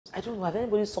I don't know, have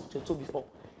anybody sucked your toe before?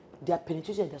 They are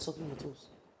penetration and they're sucking your toes.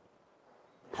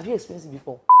 Have you experienced it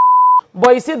before?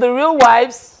 But you see, the real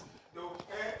wives,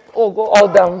 oh, go all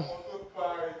down.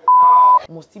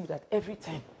 Must be that every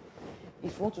time,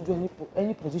 if you want to do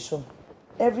any position,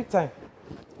 every time,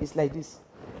 it's like this.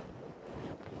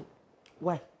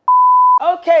 Why?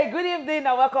 Okay, good evening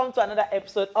and welcome to another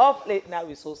episode of Late Night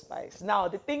with Soul Spice. Now,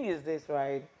 the thing is this,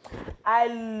 right? I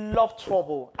love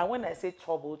trouble. And when I say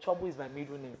trouble, trouble is my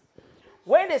middle name.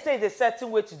 When they say there's a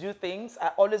certain way to do things, I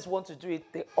always want to do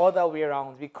it the other way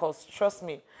around because, trust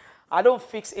me, I don't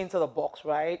fix into the box,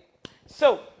 right?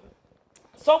 So,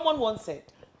 someone once said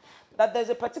that there's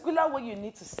a particular way you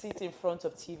need to sit in front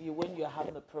of TV when you're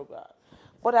having a program.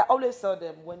 But I always tell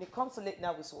them, when it comes to Late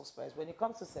Night with Soul Spice, when it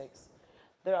comes to sex,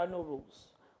 there are no rules.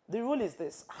 The rule is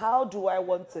this: how do I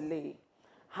want to lay?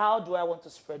 How do I want to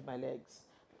spread my legs?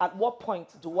 At what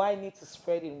point do I need to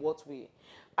spread in what way?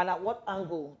 And at what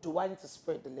angle do I need to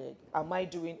spread the leg? Am I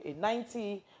doing a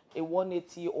 90, a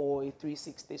 180, or a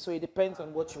 360? So it depends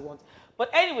on what you want. But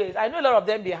anyways, I know a lot of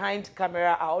them behind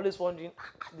camera are always wondering,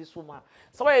 this woman.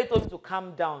 Somebody told me to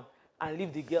calm down and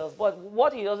leave the girls. But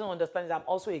what he doesn't understand is I'm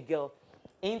also a girl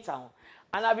in town.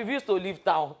 And I refuse to leave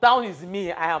town. Town is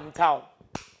me, I am town.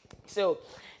 So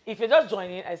if you're just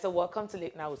joining, I said, welcome to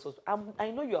Late Night with Soul. I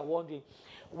know you are wondering,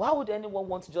 why would anyone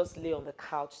want to just lay on the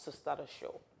couch to start a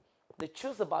show? The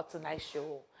truth about tonight's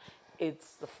show,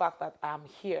 it's the fact that I'm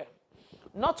here.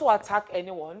 Not to attack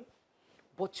anyone,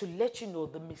 but to let you know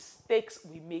the mistakes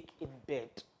we make in bed.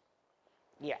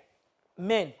 Yeah.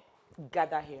 Men,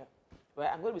 gather here. Right?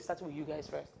 I'm going to be starting with you guys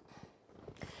first.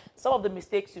 Some of the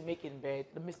mistakes you make in bed,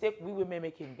 the mistake we women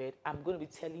make in bed, I'm going to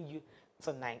be telling you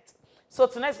tonight. So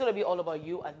tonight's going to be all about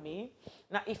you and me.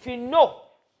 Now, if you know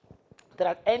that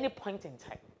at any point in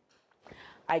time,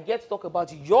 I get to talk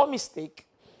about your mistake,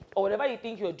 or whatever you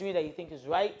think you're doing that you think is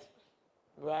right,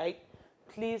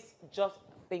 please just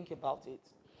think about it.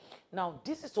 Now,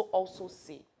 this is to also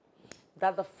say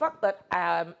that the fact that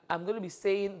I'm going to be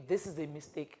saying this is a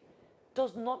mistake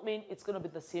does not mean it's going to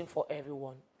be the same for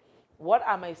everyone. What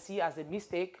I might see as a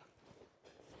mistake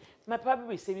might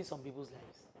probably be saving some people's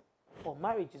lives, or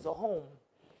marriages, or home,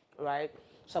 right?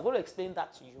 So I'm going to explain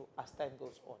that to you as time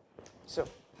goes on. So,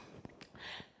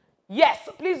 yes,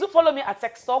 please do follow me at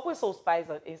Sex Talk with Soul Spice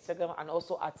on Instagram and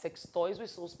also at Sex Toys with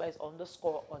Soul Spice _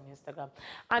 on Instagram.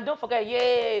 And don't forget,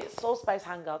 yay, Soul Spice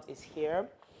Hangout is here.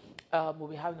 We'll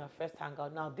be having our first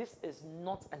hangout. Now, this is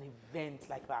not an event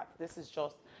like that. This is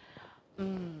just,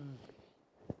 I'm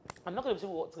not going to say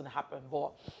what's going to happen,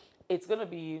 but it's going to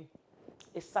be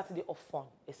a Saturday of fun,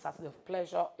 a Saturday of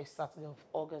pleasure, a Saturday of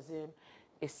orgasm,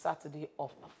 a Saturday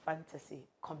of fantasy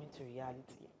coming to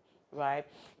reality, right?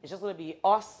 It's just going to be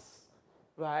us,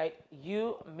 right?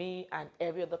 You, me, and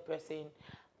every other person.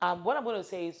 What I'm going to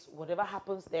say is whatever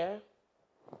happens there,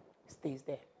 stays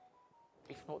there.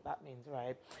 If you know what that means,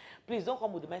 right? Please don't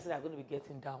come with the mindset that I'm going to be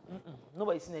getting down.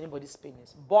 Nobody's seen anybody's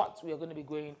penis. But we are going to be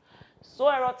going so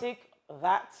erotic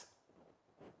that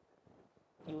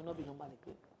you will not be normal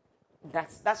again.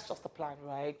 That's just the plan,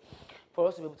 right? For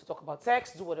us to be able to talk about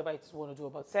sex, do whatever it is you want to do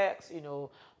about sex,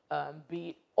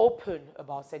 be open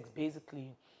about sex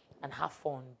basically, and have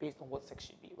fun based on what sex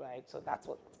should be, right? So that's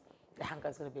what the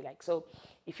hangout is going to be like. So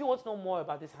if you want to know more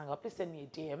about this hangout, please send me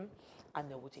a DM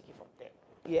and then we'll take it from there.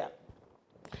 Yeah.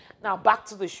 Now back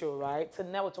to the show, right? So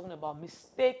now we're talking about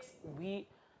mistakes we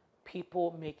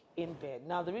people make in bed.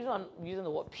 Now the reason I'm using the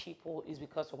word people is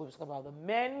because we're going to talk about the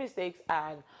men mistakes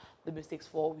and the mistakes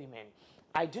for women.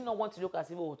 I do not want to look as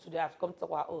if, today I've come to talk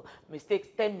about, mistakes,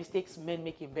 10 mistakes men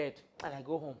make in bed, and I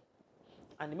go home.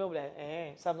 And the men will be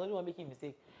like, so I'm not the one making a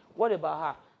mistake. What about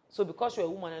her? So because you're a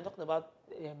woman, I'm talking about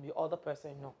the other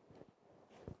person. No.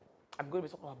 I'm going to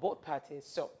be talking about both parties.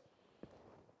 So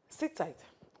sit tight,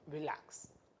 relax,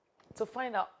 to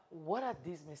find out what are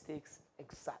these mistakes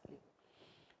exactly.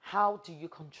 How do you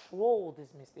control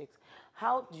these mistakes?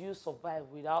 How do you survive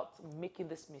without making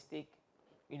this mistake,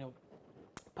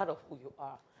 part of who you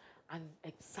are? And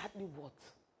exactly what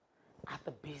are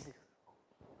the basics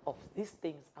of these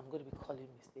things I'm going to be calling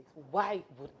mistakes? Why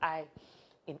would I,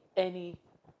 in any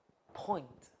point,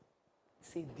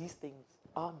 say these things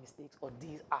are mistakes or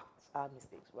these acts are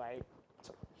mistakes, right?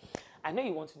 So I know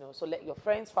you want to know. So let your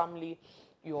friends, family,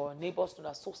 your neighbors know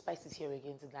that Soul Spice is here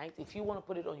again tonight. If you want to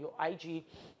put it on your IG,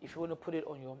 if you want to put it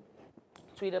on your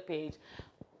Twitter page,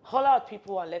 holler out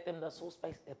people and let them know Soul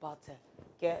Spice is about to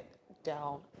get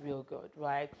down real good,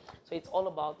 right? So it's all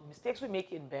about mistakes we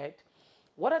make in bed.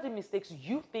 What are the mistakes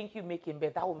you think you make in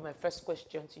bed? That will be my first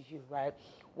question to you, right?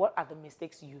 What are the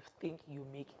mistakes you think you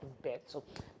make in bed? So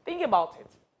think about it.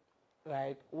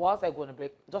 right? Whilst I go on a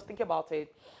break, just think about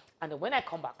it. And then when I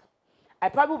come back, I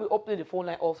probably will be opening the phone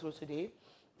line all through today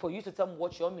for you to tell me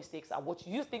what your mistakes are, what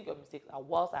you think your mistakes are,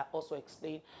 whilst I also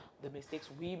explain the mistakes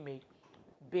we made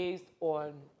based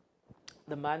on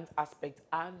the man's aspect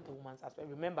and the woman's aspect.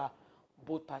 Remember,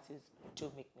 both parties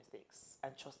do make mistakes.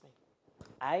 And trust me,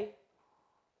 I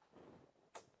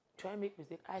try and make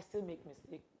mistakes. I still make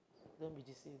mistakes. Don't be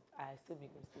deceived. I still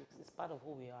make mistakes. It's part of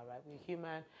who we are, right? We're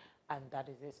human, and that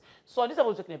is it. So on this, I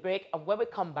will taking a break, and when we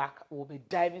come back, we'll be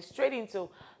diving straight into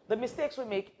the mistakes we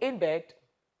make in bed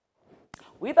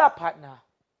with our partner,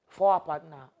 for our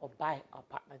partner, or by our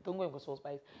partner. Don't go and go so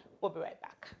spice. We'll be right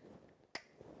back.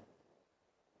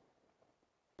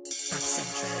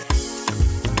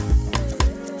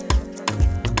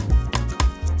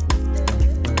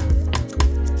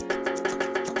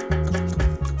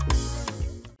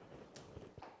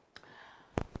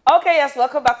 Okay, yes,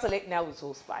 welcome back to Late Now with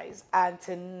Soul Spice. And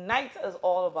tonight is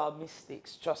all about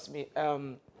mistakes. Trust me.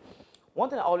 One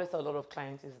thing I always tell a lot of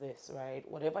clients is this, right?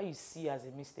 Whatever you see as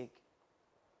a mistake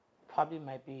probably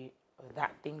might be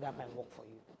that thing that might work for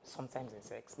you sometimes in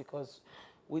sex. Because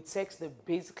with sex, there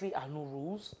basically are no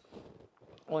rules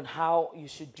on how you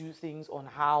should do things, on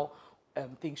how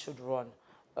things should run.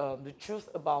 The truth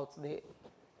about the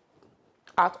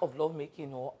art of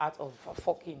lovemaking or art of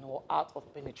fucking or art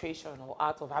of penetration or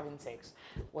art of having sex,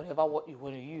 whatever what you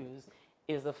want to use,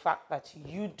 is the fact that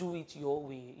you do it your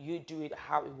way. You do it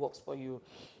how it works for you.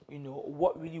 You know,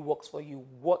 what really works for you,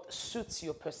 what suits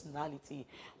your personality,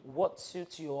 what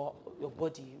suits your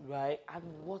body, right? And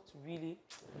what really...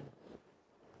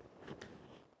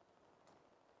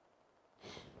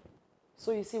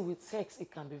 So you see, with sex, it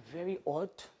can be very odd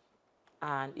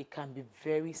and it can be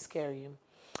very scary.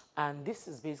 And this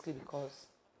is basically because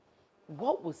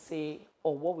what we say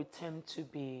or what we tend to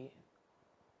be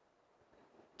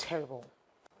terrible,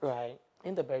 right,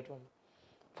 in the bedroom,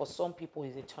 for some people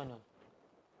is a turn on.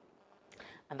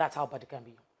 And that's how bad it can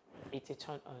be. It's a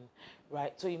turn on,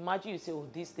 right? So imagine you say, oh,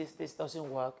 this doesn't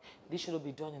work. This shouldn't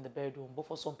be done in the bedroom. But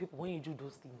for some people, when you do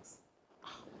those things,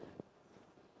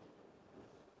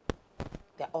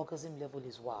 their orgasm level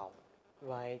is wow,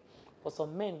 right? For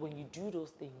some men, when you do those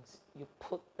things, you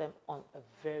put them on a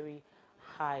very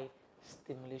high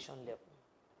stimulation level.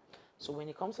 So when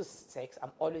it comes to sex,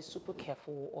 I'm always super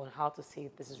careful on how to say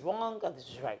this is wrong and this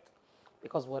is right.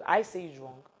 Because what I say is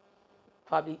wrong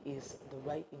probably is the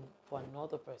right thing for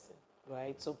another person,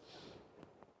 right? So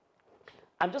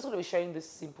I'm just going to be sharing these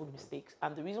simple mistakes.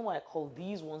 And the reason why I call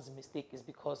these ones a mistake is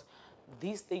because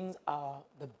these things are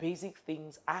the basic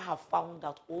things I have found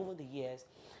out over the years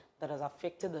that has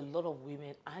affected a lot of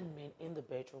women and men in the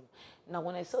bedroom. Now,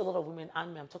 when I say a lot of women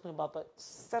and men, I'm talking about the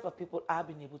set of people I've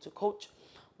been able to coach,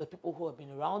 the people who have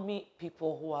been around me,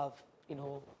 people who have,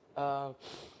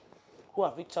 who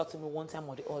have reached out to me one time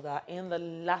or the other in the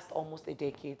last almost a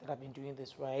decade that I've been doing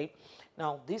this, right?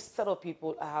 Now, this set of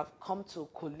people, I have come to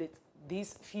collate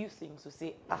these few things to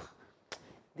say,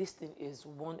 this thing is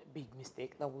one big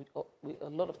mistake that we a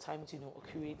lot of times,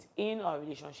 create in our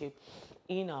relationship,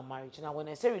 in our marriage. Now, when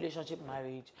I say relationship,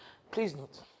 marriage, please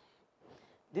note,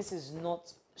 this is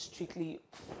not strictly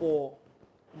for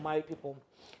married people.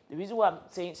 The reason why I'm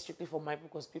saying strictly for married people,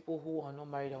 because people who are not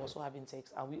married are also having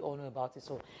sex, and we all know about it.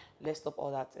 So let's stop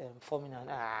all that forming and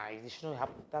it shouldn't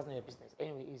happen. That's not your business.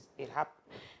 Anyway,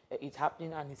 it's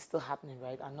happening and it's still happening,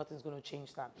 right? And nothing's going to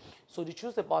change that. So the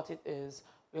truth about it is,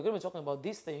 we're going to be talking about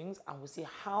these things and we'll see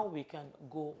how we can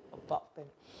go about them.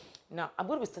 Now, I'm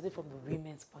going to be starting from the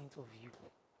women's point of view.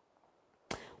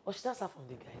 Or should I start from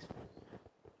the guys' point?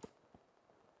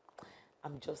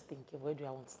 I'm just thinking, where do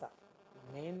I want to start?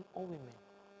 Men or women?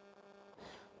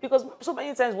 Because so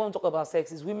many times when we talk about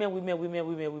sex, it's women,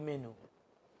 no.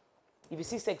 If you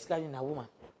see sex guy in a woman,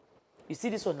 you see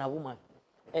this one in a woman,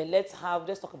 and let's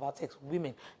talk about sex,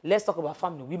 women. Let's talk about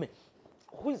family, women.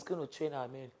 Who is going to train our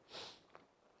men?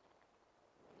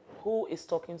 Who is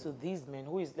talking to these men?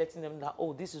 Who is letting them know,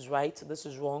 oh, this is right, this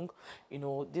is wrong,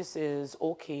 this is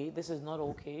okay, this is not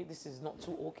okay, this is not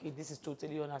too okay, this is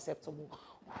totally unacceptable.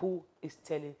 Who is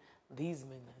telling these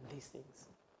men and these things?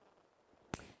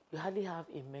 You hardly have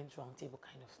a men's roundtable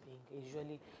kind of thing.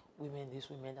 Usually women,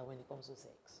 that when it comes to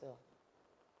sex. So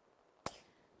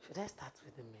should I start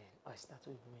with the men or start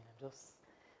with women?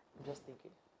 I'm just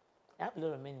thinking. I have a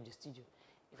lot of men in the studio.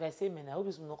 If I say men, I hope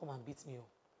this will not come and beat me up.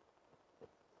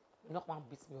 Not one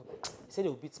beats me up. They say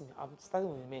they'll beat me. I'm starting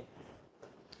with men.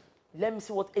 Let me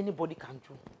see what anybody can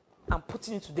do. I'm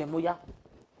putting it to them. Oh yeah.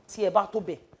 See about to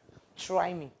be.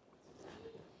 Try me.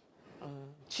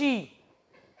 Chi.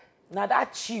 Now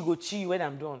that chi go chi when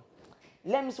I'm done.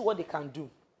 Let me see what they can do.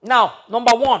 Now,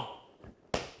 number one.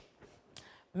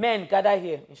 Men gather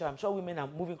here. I'm sure women are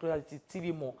moving closer to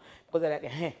TV more because they're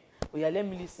like, oh yeah, let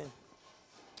me listen.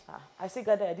 I say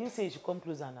gather. I didn't say you should come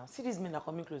closer now. See, these men are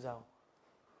coming closer.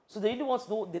 So they really want to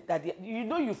know that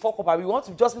you fuck up. We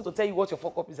want just me to tell you what your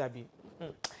fuck up is, Abi.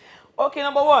 Okay,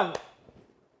 number one.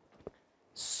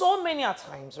 So many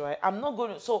times, right? I'm not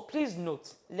going to. So please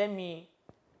note. Let me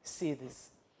say this.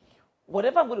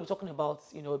 Whatever I'm going to be talking about,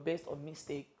 based on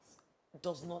mistakes,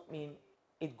 does not mean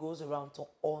it goes around to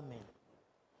all men.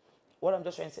 What I'm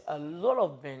just trying to say, a lot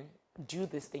of men do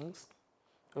these things,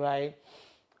 right?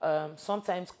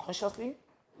 Sometimes consciously,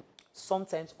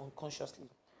 sometimes unconsciously.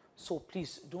 So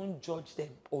please don't judge them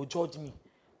or judge me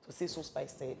to say so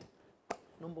Spice said.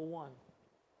 Number one,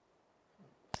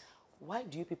 why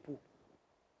do you people,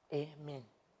 men,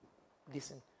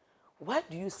 listen, why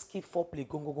do you skip foreplay?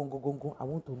 Go. I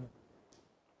want to know.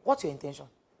 What's your intention?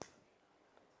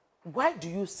 Why do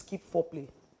you skip foreplay?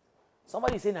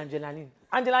 Somebody is saying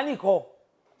Angelani call.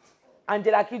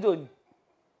 Angela Kidoni.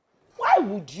 Why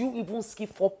would you even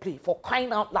skip foreplay for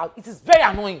crying out loud? It is very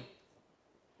annoying.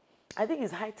 I think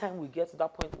it's high time we get to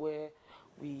that point where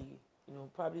we,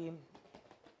 probably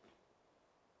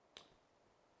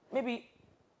maybe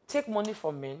take money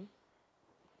from men,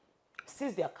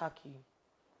 seize their car key,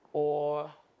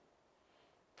 or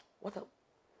what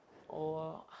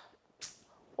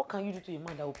can you do to a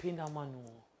man that will pay that man?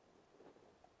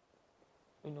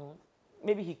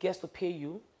 Maybe he gets to pay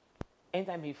you.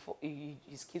 Anytime he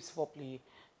skips foreplay,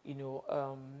 you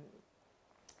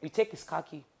take his car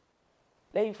key.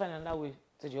 Let him find another way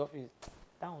to the office.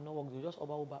 That will not work. They just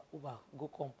Uber, go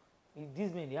come.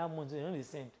 These men, they have money, they don't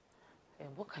send.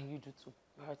 What can you do to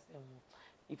hurt them?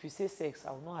 If you say sex,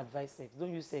 I will not advise sex.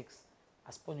 Don't use sex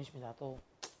as punishment at all.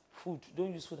 Food,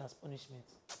 don't use food as punishment.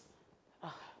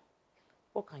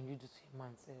 What can you do to a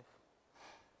man, self?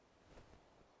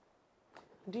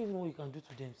 I don't even know what you can do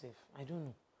to them, self. I don't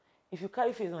know. If you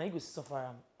carry face on, you go see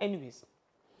suffer. Anyways,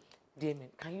 dear men,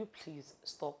 can you please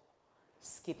stop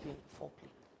skipping foreplay?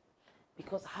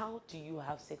 Because how do you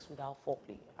have sex without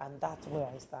foreplay? And that's where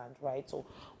I stand, right? So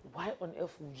why on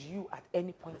earth would you at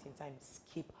any point in time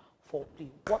skip foreplay?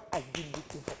 What are you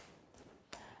looking for?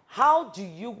 How do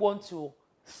you want to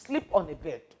sleep on a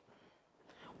bed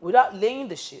without laying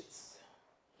the sheets,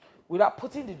 without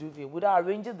putting the duvet, without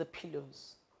arranging the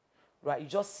pillows, right? You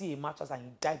just see a mattress and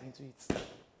you dive into it.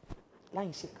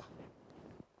 Lying shaker.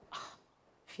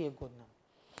 Fear God now.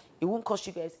 It won't cost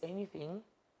you guys anything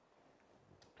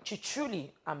to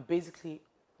truly and basically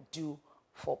do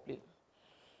foreplay.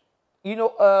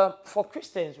 For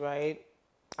Christians, right,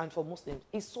 and for Muslims,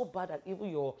 it's so bad that even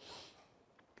your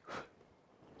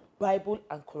Bible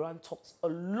and Quran talks a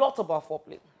lot about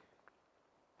foreplay.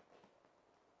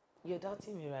 You're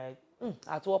doubting me, right?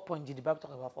 At what point did the Bible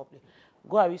talk about foreplay?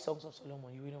 Go and read Songs of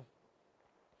Solomon, you will know.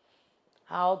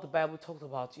 How the Bible talks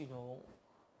about,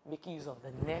 making use of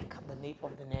the neck, the nape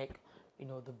of the neck,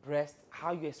 the breast,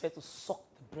 how you expect to suck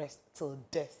the breast till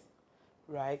death,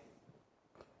 right?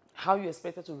 How you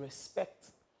expected to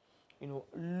respect,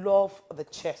 love the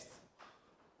chest,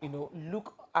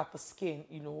 look at the skin,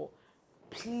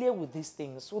 play with these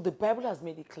things. So the Bible has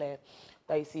made it clear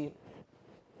that you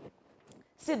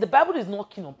see, the Bible is not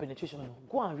keen on penetration.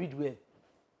 Go and read well.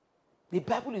 The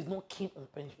Bible is not keen on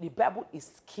penetration. The Bible is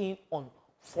keen on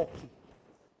foreplay.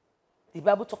 The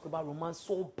Bible talked about romance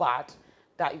so bad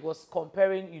that it was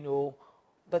comparing,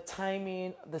 the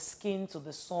timing, the skin to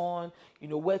the sun,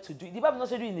 where to do it. The Bible did not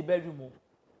say do it in the bedroom.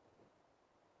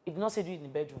 It did not say do it in the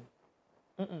bedroom.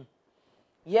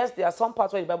 Yes, there are some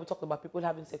parts where the Bible talked about people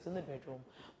having sex in the bedroom.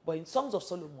 But in Songs of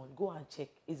Solomon, go and check.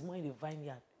 It's more in the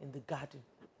vineyard, in the garden.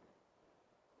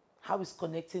 How it's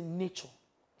connecting nature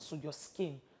to your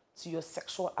skin, to your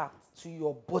sexual act, to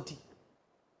your body.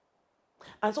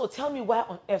 And so tell me why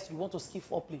on earth you want to skip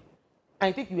foreplay and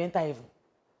you think you enter heaven?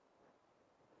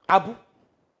 Abu,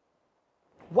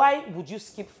 why would you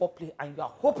skip foreplay and you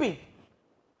are hoping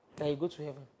that you go to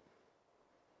heaven?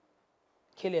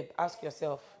 Caleb, ask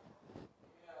yourself.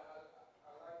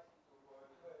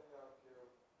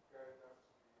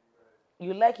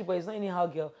 You like it, but it's not anyhow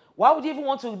girl. Why would you even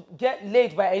want to get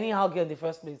laid by anyhow girl in the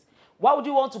first place? Why would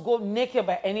you want to go naked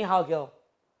by anyhow girl?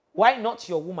 Why not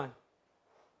your woman?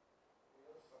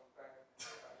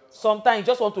 Sometimes you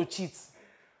just want to cheat.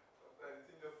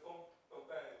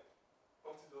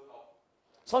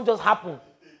 Something just happen.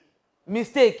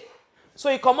 Mistake. So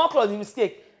you come out close,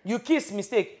 mistake. You kiss,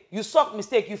 mistake. You suck,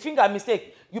 mistake. You finger,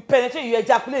 mistake. You penetrate, you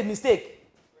ejaculate, mistake.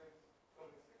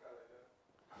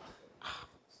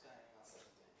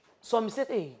 So mistake,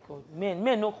 hey, God,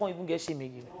 men no can't even get shame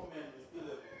again.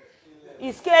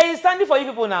 He's standing for you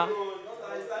people now.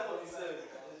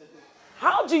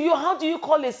 How do you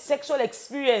call a sexual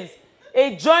experience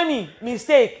a journey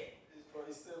mistake?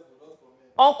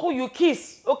 Uncle, you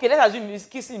kiss. Okay, let's assume it's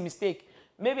kissing mistake.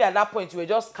 Maybe at that point you were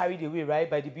just carried away, right,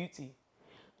 by the beauty.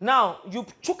 Now you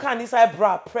took hand inside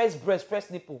bra, press breast,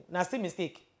 press nipple. Now still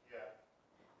mistake. Yeah.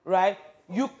 Right?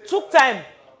 You took time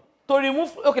to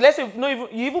remove. Okay, let's say no, you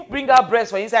even bring out breast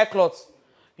for inside cloth.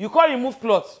 You can't remove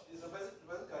cloth.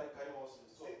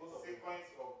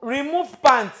 Remove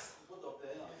pants.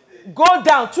 Go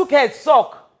down, took head,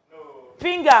 sock.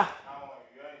 Finger.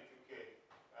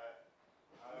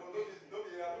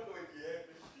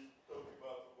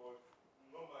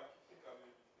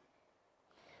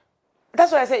 That's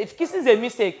what I said. If kissing is a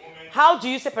mistake, how do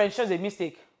you say penetration is a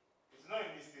mistake? It's not a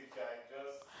mistake,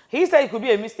 He said it could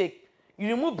be a mistake. You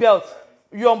remove belt,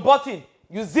 you unbutton,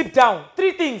 you zip down.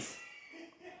 3 things.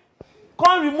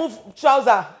 Can't remove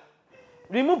trouser,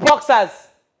 remove boxers,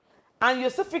 and you're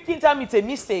still freaking telling me it's a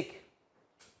mistake.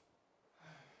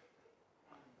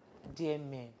 Dear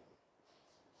man.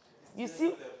 You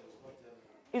see,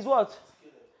 is what?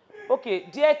 Okay,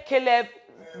 dear Caleb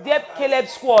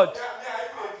squad.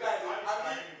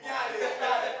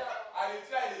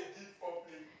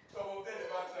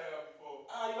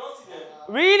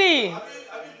 Really?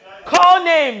 Call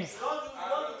names.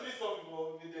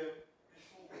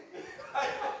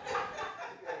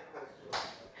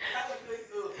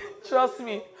 Trust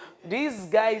me, these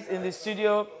guys in the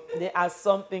studio, they are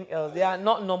something else. They are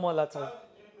not normal at all.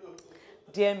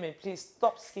 Dear me, please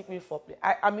stop skipping foreplay.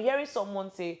 I'm hearing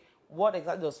someone say, what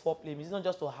exactly does foreplay mean? It's not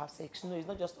just to have sex. No, it's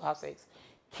not just to have sex.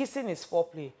 Kissing is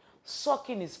foreplay.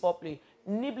 Sucking is foreplay.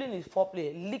 Nibbling is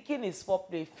foreplay. Licking is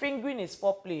foreplay. Fingering is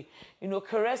foreplay. You know,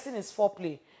 caressing is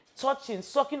foreplay. Touching,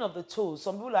 sucking of the toes.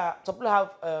 Some people have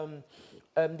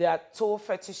their toe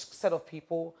fetish set of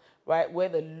people, right, where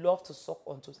they love to suck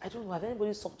on toes. I don't know, have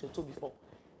anybody sucked your toe before?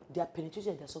 They are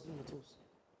penetrating and they're sucking your toes.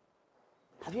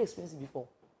 Have you experienced it before?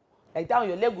 Like down,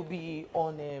 your leg will be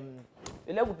on,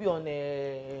 you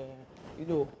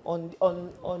know,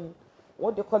 on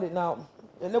what do you call it now?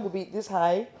 Your leg will be this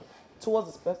high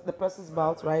towards the person's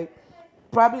mouth, right?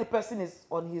 Probably the person is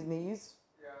on his knees,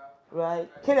 right?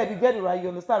 Caleb, you get it right, you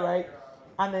understand, right?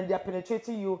 And then they are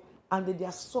penetrating you, and then they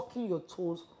are sucking your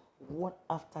toes one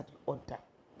after the other.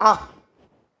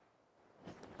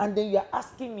 And then you are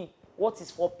asking me, what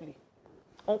is foreplay?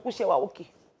 Uncle Shewa,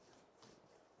 okay.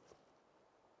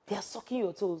 They are sucking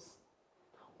your toes.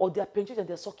 Or they are penetrating and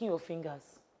they are sucking your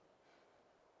fingers.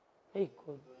 Hey,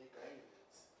 God.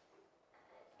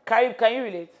 Can you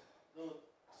relate? No.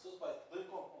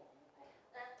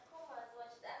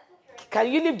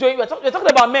 Can you leave Joey? We're talking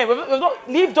about men. We're not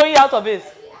leave Joey out of this.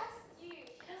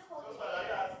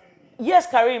 Yes,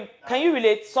 Karim. Can you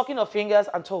relate sucking of fingers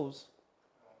and toes?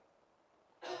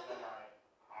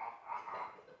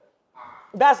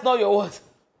 That's not your word.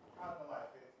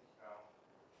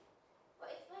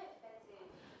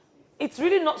 It's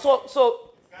really not so.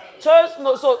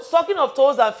 So sucking of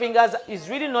toes and fingers is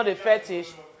really not a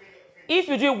fetish. If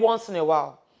you do it once in a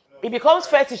while, it becomes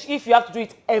fetish if you have to do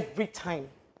it every time.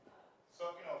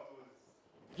 Sucking of toes.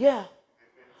 Yeah.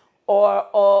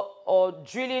 Or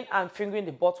drilling and fingering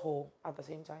the butthole at the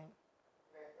same time.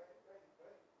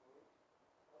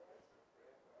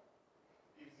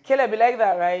 Caleb, be like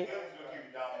that, right?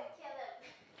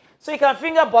 So you can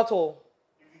finger butthole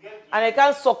and you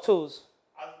can suck toes.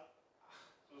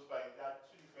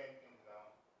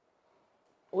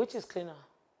 Which is cleaner?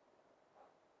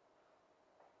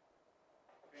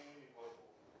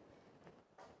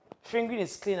 Fingering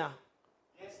is cleaner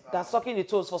than sucking the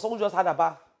toes for someone who just had a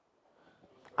bath.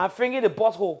 And fingering the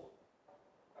butthole.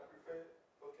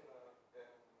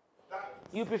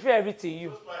 You prefer everything,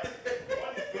 you.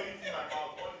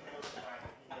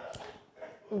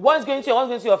 One is going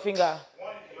to your finger.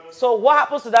 So what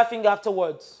happens to that finger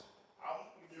afterwards?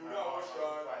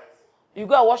 You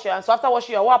go and wash your hands. So after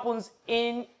washing your hands, what happens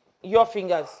in your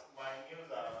fingers?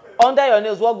 Under your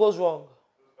nails, what goes wrong?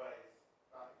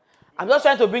 I'm just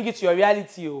trying to bring it to your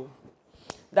reality.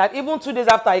 That even 2 days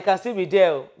after, you can still be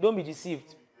there. Don't be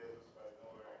deceived.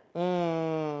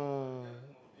 Number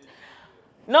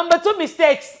 2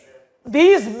 mistakes.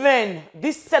 These men,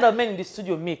 this set of men in the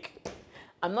studio make.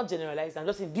 I'm not generalizing. I'm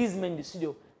just saying these men in the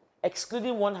studio,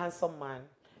 excluding one handsome man.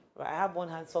 Right? I have one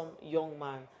handsome young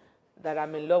man that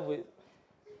I'm in love with.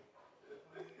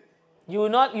 You will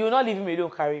not leave him alone,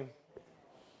 Karim.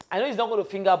 I know he's not going to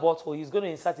finger bottle. He's going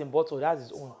to insert in bottle. That's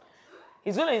his own.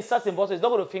 He's going to insert in bottle. He's not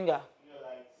going to finger.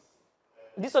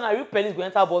 This one, a real penis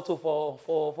going to enter bottle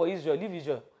for Israel. Leave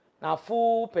Israel. Now,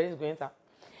 full penis going to enter.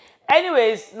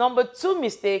 Anyways, number 2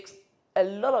 mistakes a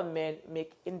lot of men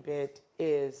make in bed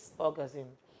is orgasm.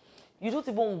 You don't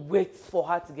even wait for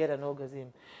her to get an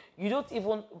orgasm. You don't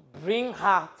even bring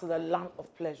her to the land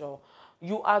of pleasure.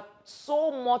 You are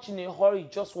so much in a hurry, you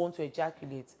just want to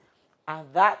ejaculate. And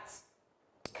that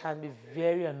can be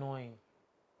very annoying.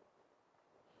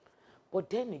 But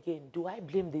then again, do I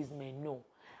blame these men? No.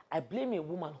 I blame a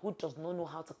woman who does not know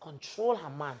how to control her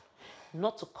man,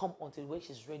 not to come until when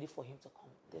she's ready for him to come.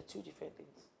 They're two different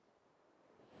things.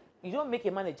 You don't make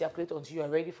a man ejaculate until you are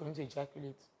ready for him to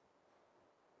ejaculate.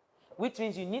 Which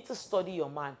means you need to study your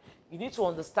man. You need to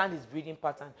understand his breathing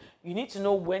pattern. You need to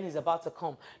know when he's about to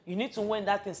come. You need to know when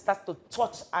that thing starts to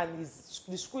touch and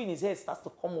the screw in his head starts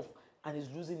to come off and he's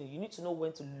losing it. You need to know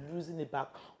when to loosen it back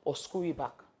or screw it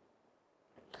back.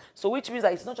 So which means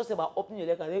that it's not just about opening your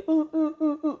leg and say, ooh, ooh,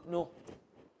 ooh, ooh. No.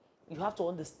 You have to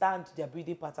understand their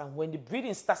breathing pattern. When the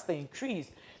breathing starts to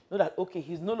increase, know that, okay,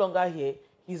 he's no longer here.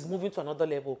 He's moving to another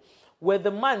level. When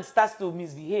the man starts to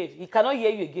misbehave, he cannot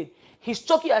hear you again. He's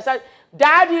choking and says,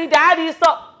 Daddy, Daddy,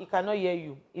 stop. He cannot hear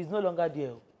you. He's no longer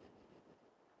there.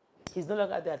 He's no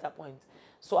longer there at that point.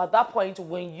 So at that point,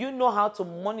 when you know how to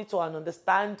monitor and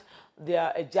understand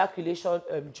their ejaculation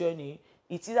journey,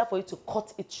 it's easier for you to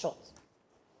cut it short.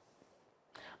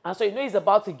 And so you know he's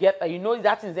about to get, you know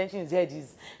that intention in his head,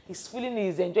 he's feeling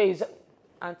he's enjoying.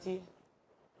 Auntie,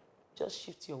 just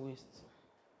shift your waist.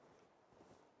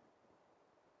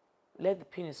 Let the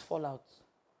penis fall out.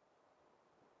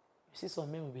 You see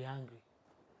some men will be angry.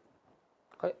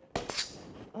 Okay?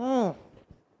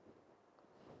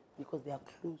 Because they are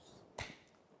close.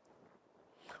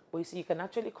 But you see, you can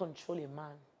actually control a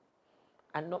man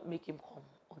and not make him come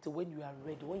until when you are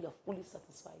ready, when you are fully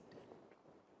satisfied.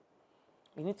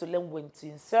 You need to learn when to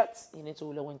insert. You need to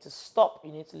learn when to stop.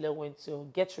 You need to learn when to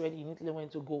get ready. You need to learn when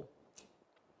to go.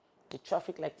 The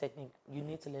traffic light technique, you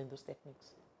need to learn those techniques.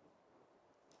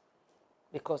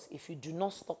 Because if you do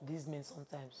not stop these men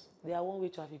sometimes, they are one-way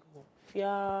traffic.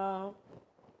 Fear.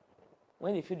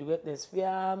 When they feel the wetness, fear,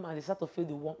 and they start to feel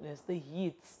the warmness, the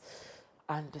heat,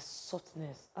 and the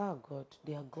softness. Oh God,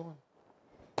 they are gone.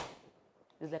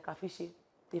 It's like a fishy.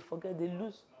 They forget, they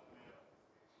lose.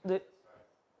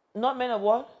 Not men of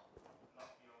what?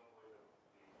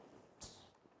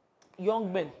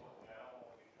 Young men.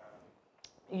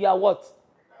 You are what?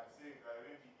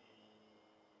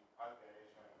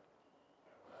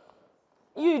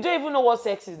 You don't even know what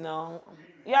sex is now.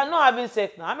 You are not having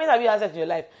sex now. How many have you had sex in your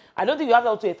life? I don't think you have that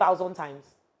up to 1,000 times.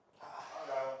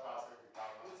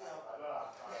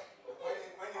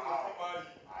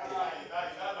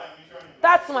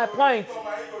 That's my point.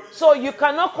 So you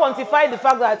cannot quantify the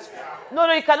fact that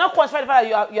you cannot quantify the fact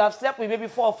that you have slept with maybe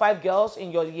 4 or 5 girls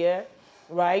in your year,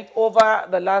 right? Over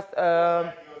the last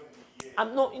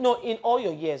in all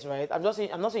your years, right? I'm not saying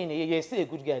in a year, you're still a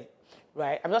good girl,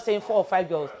 right? I'm just saying 4 or 5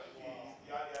 girls.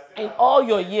 In all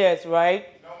your years, right?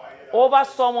 Over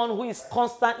someone who is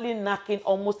constantly knocking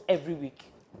almost every week.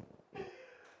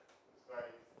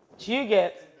 Do you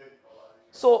get?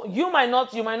 So you might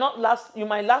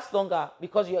last longer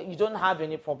because you don't have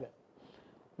any problem.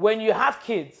 When you have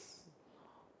kids,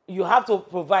 you have to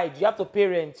provide, you have to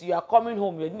parent, you are coming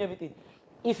home, you're doing everything.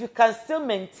 If you can still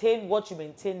maintain what you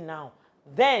maintain now,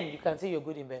 then you can say you're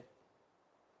good in bed.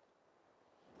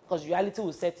 Because reality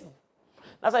will set in.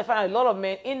 That's why I find a lot of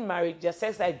men in marriage, their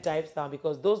sex life dives down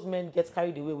because those men get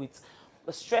carried away with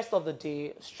the stress of the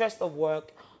day, stress of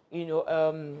work,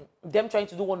 them trying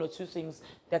to do 1 or 2 things.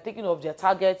 They're thinking of their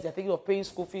targets, they're thinking of paying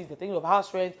school fees, they're thinking of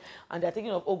house rent, and they're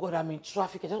thinking of, oh God, I'm in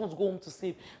traffic, I just want to go home to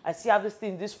sleep. I still have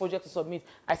this project to submit.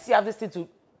 I still have this thing to,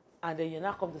 and then you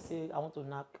now come to say, I want to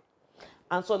knock.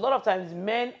 And so a lot of times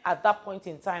men at that point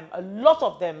in time, a lot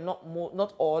of them,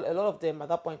 not all, a lot of them at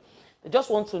that point, they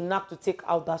just want to knock to take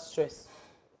out that stress.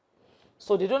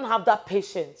 So they don't have that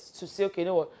patience to say, okay, you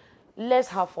know what, let's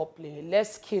have foreplay,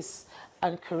 let's kiss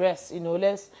and caress,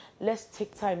 let's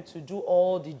take time to do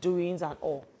all the doings and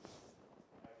all.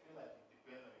 I feel like it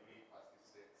depends on the way you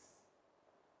perceive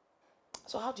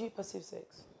sex. So how do you perceive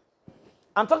sex?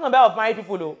 I'm talking about married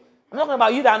people though. I'm talking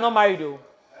about you that are not married though.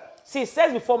 See,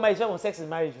 sex before marriage, when sex is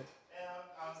marriage.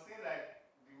 I'm saying like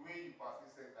the way you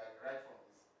perceive sex, like right from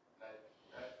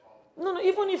No,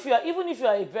 even if you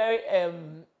are a very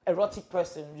erotic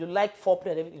person, you like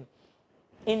foreplay and everything.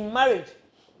 In marriage,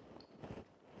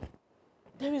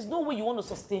 there is no way you want to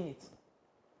sustain it.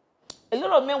 A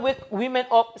lot of men wake women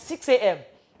up 6 a.m.,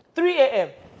 3 a.m.,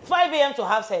 5 a.m. to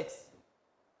have sex.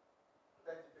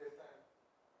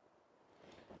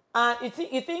 And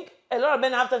you think a lot of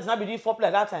men have time to not be doing foreplay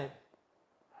at that time?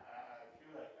 I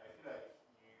feel like if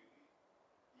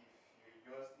you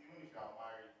just, even if you are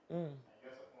married, and you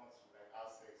just want to like have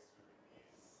sex to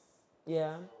release.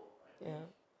 Yeah. So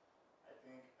I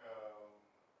think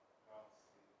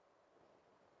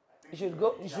You should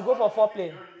go for foreplay.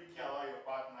 You don't really care about your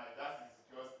partner. That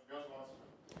is just want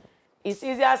to. It's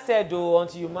easier said though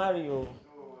until you marry. Oh. No,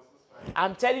 so fine.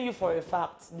 I'm telling you for a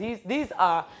fact. These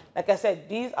are, like I said,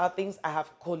 these are things I have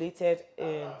collated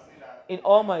in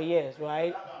all my years,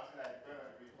 right? That's what I'm saying. That depends on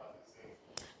the way past the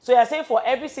sex. So you're saying for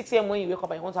every 6 a.m. when you wake up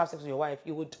and you want to have sex with your wife,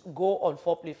 you would go on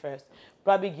foreplay first,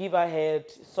 probably give her head,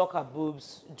 suck her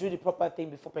boobs, do the proper thing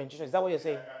before penetration. Is that what you're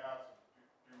saying?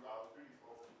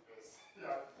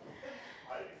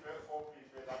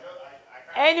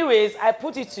 Anyways, I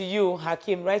put it to you,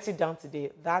 Hakim, write it down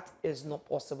today. That is not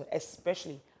possible,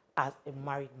 especially as a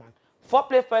married man.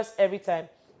 Foreplay first every time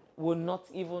will not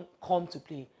even come to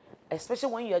play.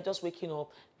 Especially when you are just waking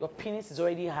up, your penis is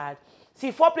already hard.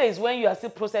 See, foreplay is when you are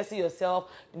still processing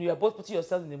yourself and you are both putting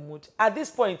yourself in the mood. At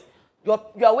this point, you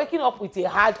are waking up with a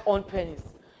hard-on penis.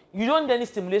 You don't need any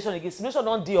stimulation again. Stimulation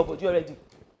don't do your body already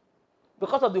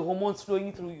because of the hormones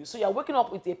flowing through you. So you are waking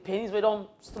up with a penis where don't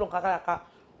strong kakaraka.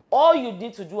 All you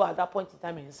need to do at that point in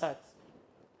time is insert,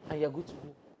 and you're good to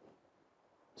go.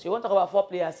 So you want to talk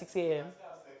about foreplay at 6 a.m.?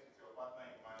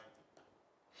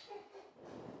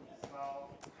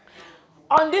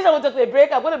 On this, I'm going to take a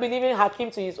break. I'm going to be leaving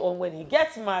Hakim to his own when he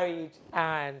gets married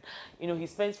and, he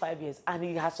spends 5 years and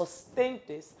he has sustained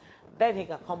this. Then he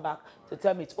can come back to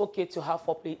tell me it's okay to have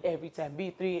foreplay every time,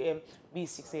 be 3 a.m., be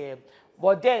 6 a.m.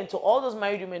 But then to all those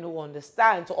married women who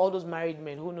understand, to all those married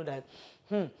men who know that,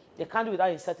 they can't do without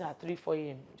inserting at 3, 4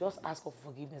 a.m. Just ask for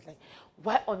forgiveness. Like,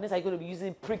 why on earth are you going to be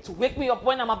using prick to wake me up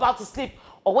when I'm about to sleep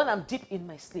or when I'm deep in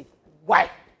my sleep? Why?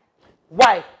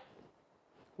 Why?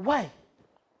 Why?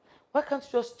 Why can't you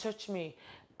just touch me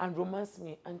and romance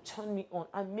me and turn me on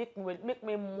and make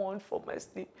me mourn for my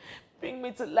sleep? Bring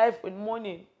me to life with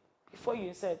morning before you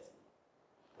insert.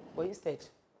 But instead,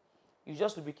 you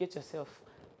just lubricate yourself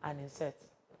and insert.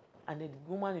 And then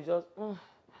the woman is just,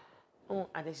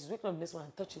 and then she's waking up this one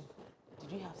and touching.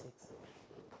 Did you have sex?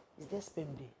 Is there sperm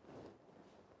there?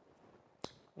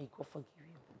 May God forgive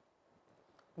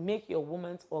you. Make your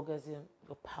woman's orgasm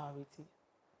your priority.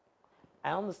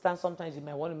 I understand sometimes you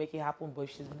might want to make it happen, but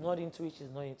if she's not into it,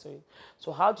 she's not into it.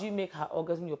 So how do you make her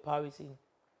orgasm your priority?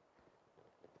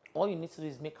 All you need to do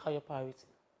is make her your priority.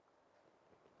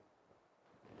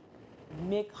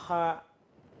 Make her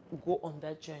go on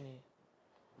that journey.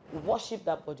 Worship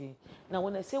that body. Now,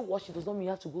 when I say worship, it does not mean you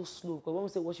have to go slow. Because when we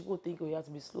say worship, people think you have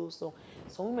to be slow. So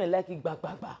some women like it back.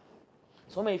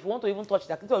 Some women, if you want to even touch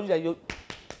that, I can tell you that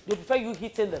they prefer you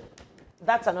hitting them.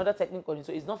 That's another technique.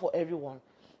 So it's not for everyone.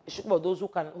 It's for those who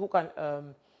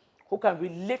can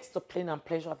relate to pain and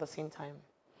pleasure at the same time.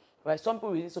 Right? Some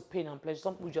people relate to pain and pleasure.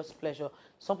 Some people just pleasure.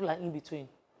 Some people are in between.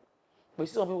 But you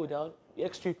see some people without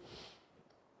extreme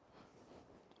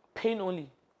pain only.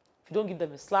 If you don't give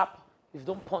them a slap, if you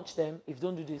don't punch them, if you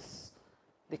don't do this,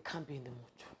 they can't be in the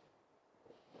mood.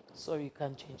 Sorry, you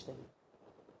can't change them.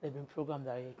 They've been programmed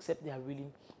that way, except they are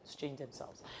willing to change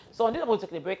themselves. So on this, I'm going to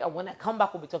take a break, and when I come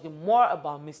back, we'll be talking more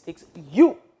about mistakes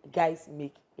you guys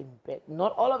make in bed.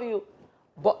 Not all of you,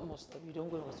 but most of you. Don't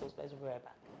go to Soul Spice. We'll be right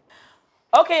back.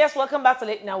 Okay, yes, welcome back to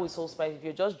Late Now with Soul Spice. If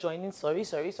you're just joining, sorry,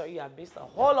 you have missed a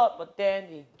whole lot, but then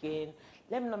again,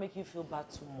 let me not make you feel bad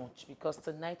too much, because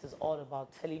tonight is all about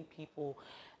telling people,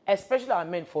 especially our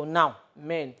men for now,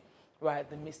 men, right,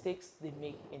 the mistakes they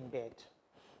make in bed.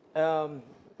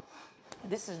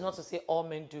 This is not to say all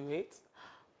men do it,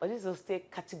 but this is to say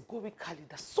categorically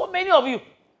that so many of you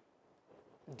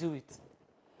do it,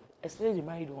 especially the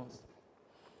married ones.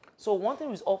 So one thing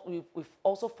we've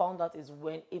also found out is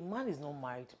when a man is not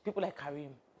married, people like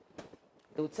Karim,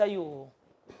 they will tell you, oh,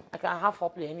 I can have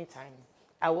foreplay anytime.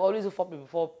 I will always do foreplay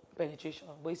before penetration.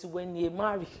 But you see, when you're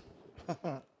married,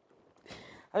 I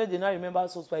don't now remember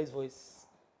Soul Spice's voice.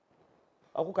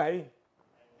 Uncle Karim,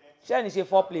 she and she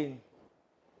foreplay.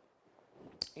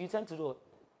 You tend to do it.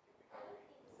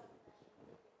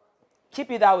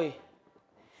 Keep it that way.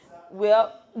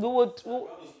 Well, we would.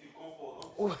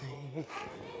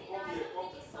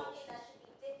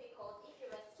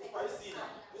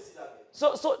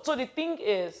 So the thing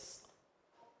is,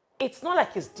 it's not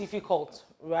like it's difficult,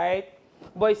 right?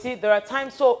 But you see, there are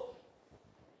times. So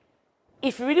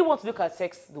if you really want to look at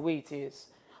sex the way it is,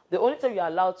 the only time you're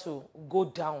allowed to go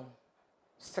down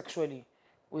sexually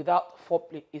without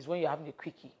foreplay is when you're having a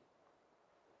quickie.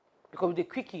 Because with the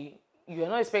quickie, you're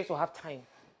not expected to have time.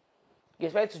 You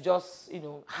expect to just,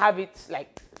 have it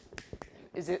like,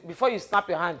 before you snap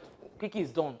your hand, quickie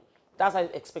is done. That's how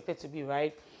it's expected to be,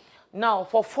 right? Now,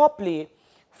 for foreplay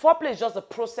is just the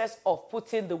process of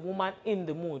putting the woman in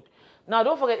the mood. Now,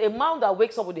 don't forget, a man that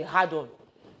wakes up with a hard-on,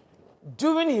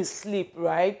 during his sleep,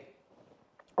 right,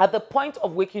 at the point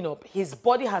of waking up, his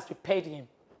body has prepared him.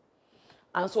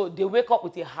 And so they wake up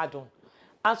with a hard-on.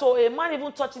 And so a man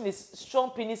even touching his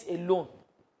strong penis alone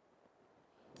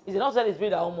is enough that it's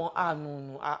made that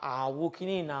walking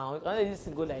in now. You can't let this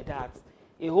thing go like that.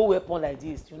 A whole weapon like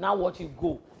this, you now watch it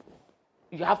go.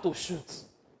 You have to shoot.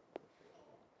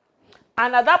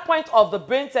 And at that point of the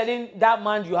brain telling that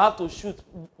man you have to shoot,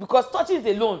 because touching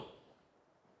it alone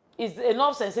is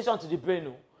enough sensation to the brain.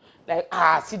 No? Like,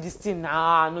 see this thing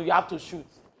now, no, you have to shoot.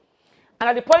 And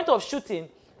at the point of shooting,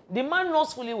 the man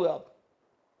knows fully well,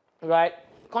 right,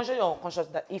 conscious or unconscious,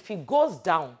 that if he goes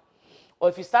down, or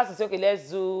if he starts to say, okay,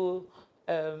 let's do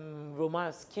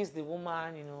romance, kiss the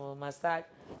woman, massage,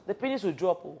 the penis will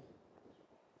drop.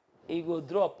 It will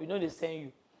drop, they send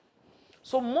you.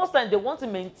 So most times they want to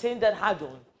maintain that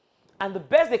hard-on, and the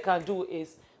best they can do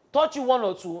is touch you one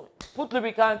or two, put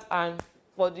lubricant, and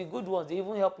for the good ones, they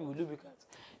even help you with lubricant.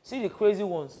 See the crazy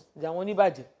ones, they are only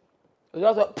bad. You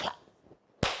just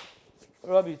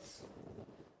rub it.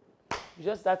 You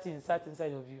just start inside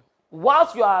of you.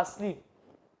 Whilst you are asleep,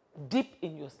 deep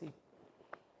in your sleep.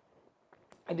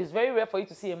 It is very rare for you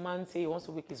to see a man say he wants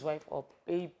to wake his wife up.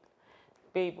 Babe,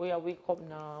 oh yeah, wake up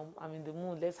now. I'm in the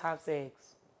mood, let's have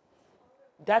sex.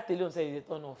 That alone says it's a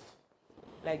turn off.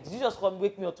 Like, did you just come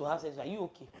wake me up to have sex? Are you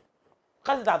okay?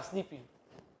 Because I'm sleeping.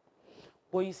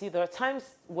 But you see, there are times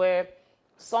where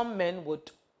some men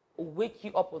would wake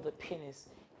you up with a penis.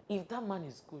 If that man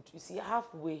is good, you see,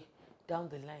 halfway down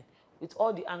the line, with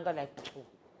all the anger, like, oh,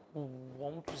 I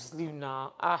want to sleep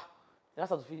now. That's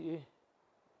how to feel.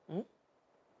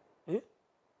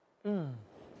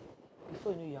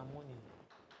 Before you know, you're mourning.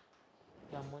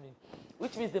 You're mourning.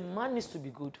 Which means the man needs to be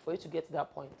good for you to get to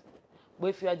that point. But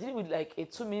if you are dealing with like a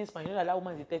 2 minutes man, you know that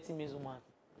woman is a 30 minutes woman.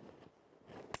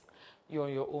 You're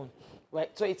on your own.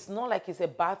 Right? So it's not like it's a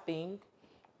bad thing,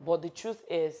 but the truth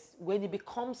is, when it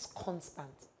becomes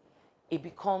constant, it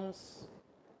becomes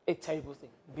a terrible thing,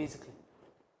 basically.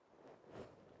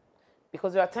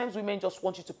 Because there are times women just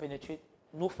want you to penetrate,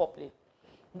 no foreplay.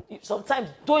 Sometimes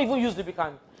don't even use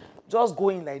lubricant. Just go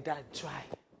in like that, dry.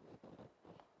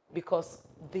 Because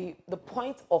the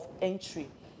point of entry,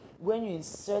 when you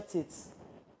insert it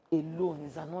alone,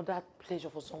 is another pleasure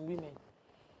for some women.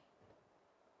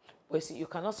 But you see, you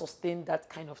cannot sustain that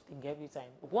kind of thing every time.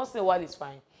 Once in a while, it's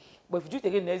fine. But if you do it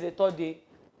again, there's a third day,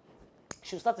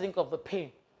 she'll start to think of the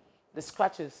pain, the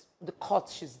scratches, the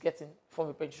cuts she's getting from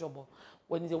a penetration ball.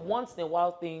 When it's a once in a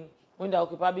while thing, when that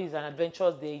probably is an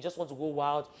adventurous day, you just want to go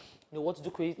wild, you want to do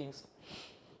crazy things,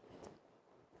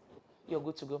 you're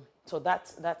good to go. So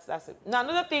that's it. Now,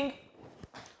 another thing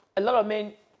a lot of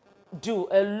men do,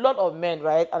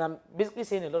 right, and I'm basically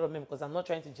saying a lot of men because I'm not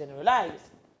trying to generalize,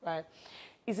 right,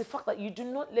 is the fact that you do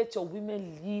not let your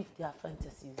women live their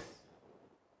fantasies.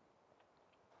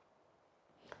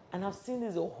 And I've seen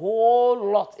this a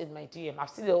whole lot in my DM. I've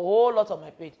seen it a whole lot on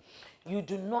my page. You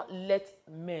do not let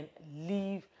men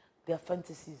live their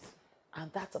fantasies.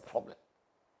 And that's a problem.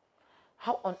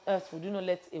 How on earth would you not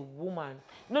let a woman...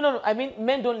 No. I mean,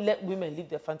 men don't let women live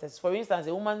their fantasies. For instance,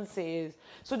 a woman says...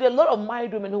 So there are a lot of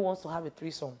married women who wants to have a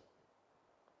threesome.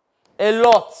 A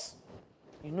lot.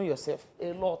 You know yourself.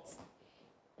 A lot.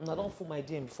 And I don't fool my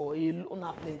DM before.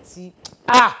 Plenty.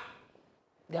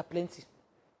 There are plenty.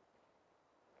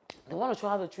 They want to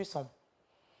try out a threesome.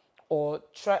 Or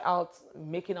try out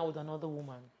making out with another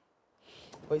woman.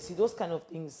 But you see, those kind of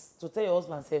things, to tell your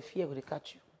husband, say, fear will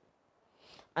catch you.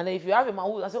 And then if you have a man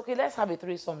who say, okay, let's have a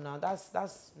threesome now,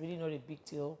 that's really not a big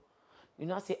deal. You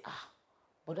now say,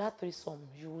 but that threesome,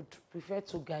 you would prefer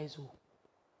 2 guys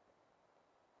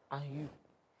and you.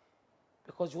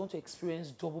 Because you want to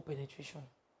experience double penetration.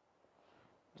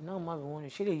 You now man will want to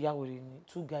share a year with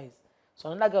 2 guys. So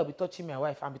another guy will be touching my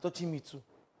wife and be touching me too.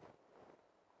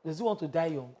 Does he want to die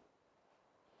young?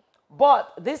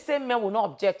 But this same man will not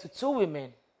object to 2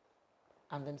 women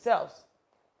and themselves.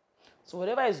 So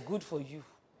whatever is good for you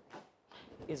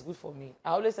is good for me.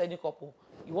 I always say any couple,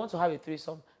 you want to have a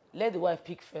threesome, let the wife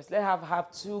pick first. Let her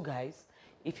have 2 guys.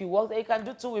 If you want, you can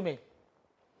do 2 women.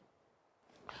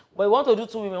 But you want to do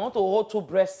 2 women, you want to hold 2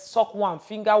 breasts, suck one,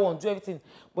 finger one, do everything.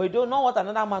 But you don't know what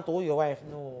another man to hold your wife.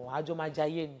 No,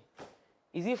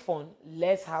 is it fun?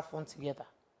 Let's have fun together.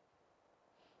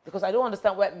 Because I don't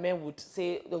understand why men would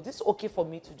say, no, this is okay for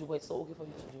me to do, but it's not okay for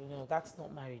you to do. No, that's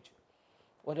not marriage.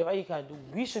 Whatever you can do,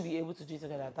 we should be able to do it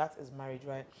together. That is marriage,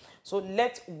 right? So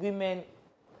let women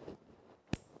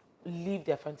live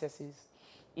their fantasies.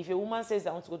 If a woman says,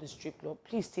 I want to go to the strip club,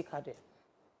 please take her there.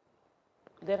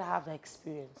 Let her have that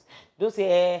experience. Don't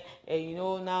say,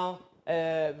 now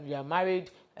you are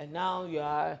married, and now you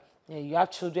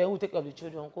have children. Who take care of the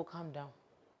children? Uncle, calm down.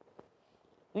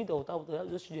 With or without,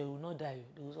 those children will not die.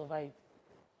 They will survive.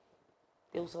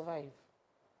 They will survive.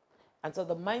 And so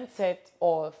the mindset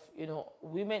of,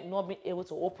 women not being able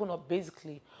to open up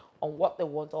basically on what they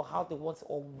want or how they want it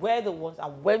or where they want it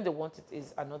and when they want it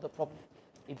is another problem,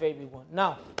 a very big one.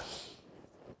 Now,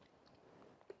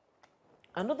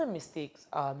 another mistake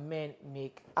our men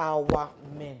make, our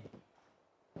men.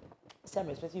 See, I'm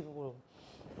expecting people,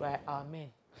 right? Our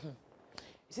men. You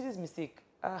see this mistake?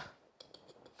 I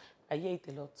hear it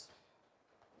a lot.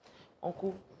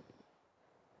 Uncle,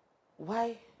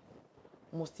 why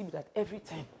must it be that every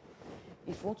time,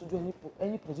 if you want to do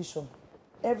any position,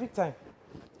 every time,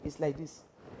 it's like this?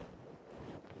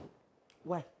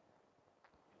 Why?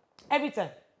 Every time,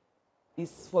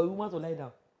 it's for a woman to lie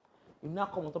down. You now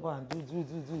come on top and do.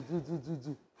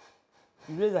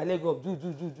 You raise her leg up, do.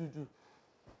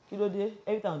 Kilo day,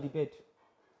 every time on the bed.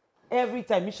 Every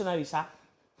time, missionary, sha.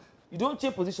 You don't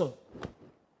change position.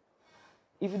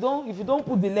 If you don't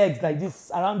put the legs like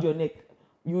this around your neck,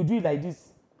 you do it like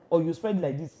this, or you spread it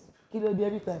like this. Kilo day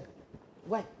every time.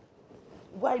 Why?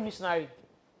 Why missionary?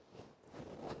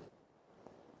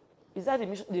 Is that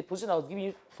the position I was giving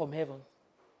you from heaven?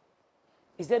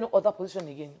 Is there no other position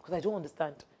again? Because I don't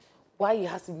understand why it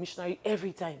has to be missionary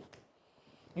every time.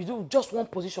 You do just one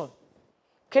position.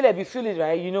 Caleb, you feel it,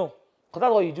 right? You know. Because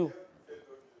that's what you do.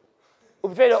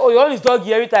 Oh, your own is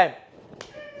doggy every time.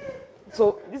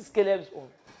 So this is Caleb's own.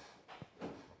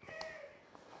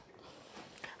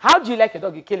 How do you like a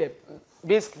doggy, Caleb?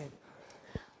 Basically.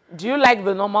 Do you like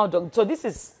the normal dog? So this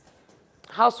is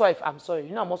housewife. I'm sorry.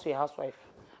 You know I'm also a housewife.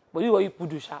 But you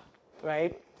pudusha,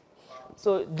 right?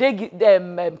 So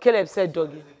Caleb said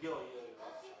doggy.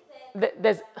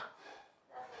 There's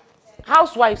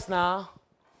housewives now.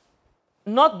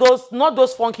 Not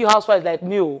those funky housewives like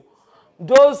me.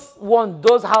 Those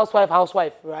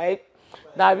housewife, right?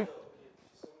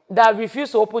 That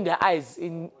refuse to open their eyes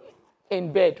in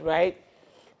bed, right?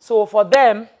 So for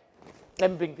them,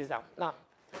 let me bring this down. Now,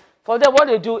 for them, what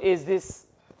they do is this.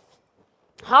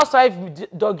 Housewife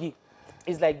doggy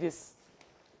is like this.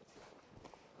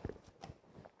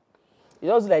 It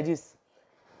does like this.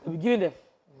 They'll be giving them.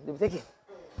 They'll be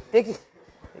taking.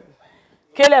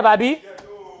 Caleb, Abi.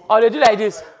 Or they do like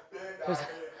this.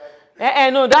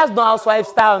 No, that's not housewife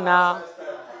style now.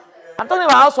 I'm talking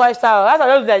about housewife style. That's how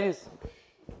they do like this.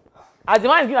 As the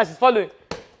man is giving, as she's following.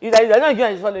 He's like this. I'm not giving,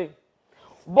 as she's following.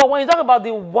 But when you talk about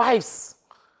the wives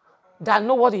that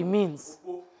know what it means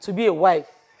to be a wife,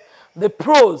 the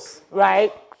pros,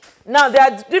 right? Now, there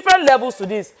are different levels to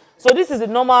this. So this is the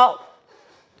normal,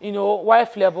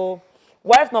 wife level.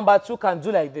 Wife number 2 can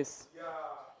do like this.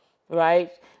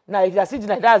 Right? Now, if you are sitting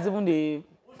like that, that's even the...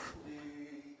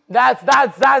 That's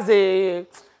a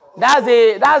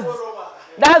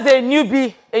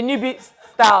newbie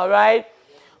style, right?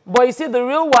 But you see the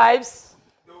real wives,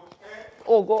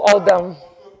 go all down,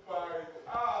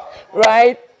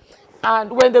 right?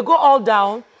 And when they go all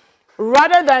down,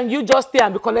 rather than you just stay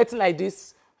and be collecting like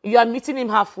this, you are meeting him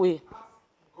halfway,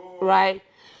 right?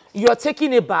 You're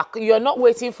taking it back. You're not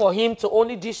waiting for him to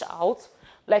only dish out,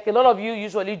 like a lot of you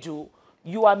usually do.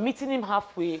 You are meeting him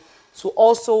halfway to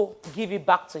also give it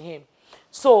back to him.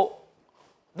 So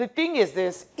the thing is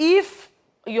this: if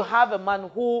you have a man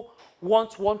who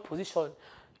wants one position,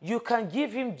 you can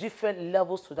give him different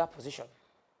levels to that position.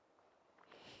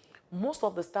 Most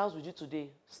of the styles we do today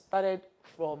started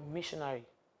from missionary.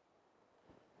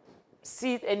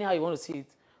 See it anyhow you want to see it.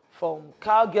 From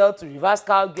cowgirl to reverse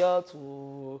cowgirl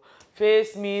to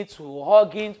face me to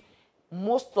hugging.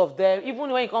 Most of them, even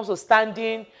when it comes to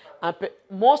standing,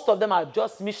 most of them are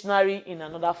just missionary in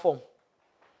another form.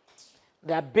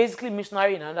 They are basically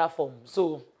missionary in another form.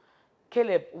 So,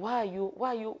 Caleb, why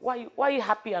are you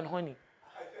happy and honey?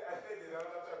 I said there's another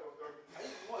type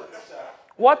of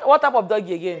doggy. What type of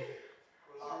doggy again? She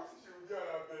will get on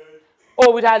her bed.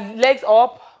 Oh, with her legs up?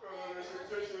 No, she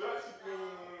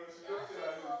don't stay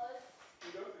like this.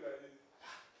 She don't stay like this.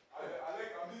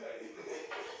 I'm doing like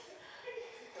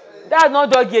this. That's not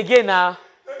doggy again now.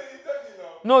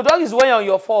 No, doggy is when you're on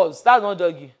your fours. That's not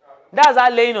doggy. That's her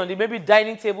laying on the maybe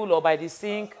dining table or by the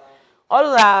sink. All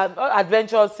those are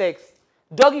adventurous sex.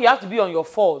 Doggy, you have to be on your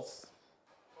fours.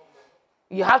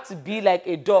 You have to be like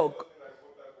a dog.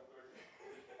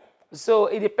 So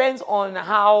it depends on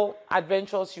how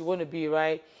adventurous you want to be,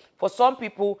 right? For some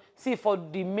people, see, for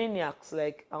the maniacs,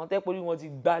 like I want to tell you what is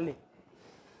Bile.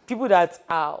 People that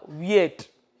are weird,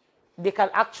 they can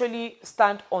actually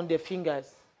stand on their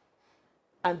fingers.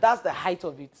 And that's the height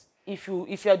of it. If you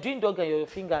are doing dog on your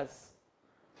fingers,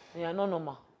 you are not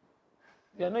normal.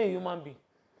 You are not a human being.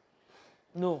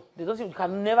 No, you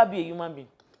can never be a human being.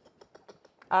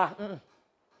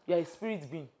 You are a spirit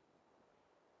being.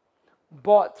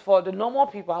 But for the normal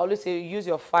people, I always say use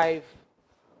your 5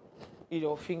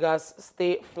 your fingers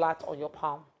stay flat on your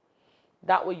palm.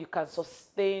 That way you can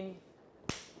sustain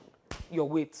your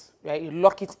weight, right? You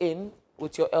lock it in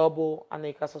with your elbow and then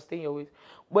you can sustain your weight.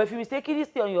 But if you mistakenly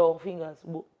stay on your fingers,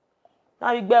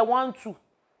 now you get 1, 2.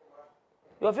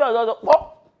 Your fingers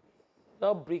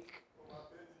don't break.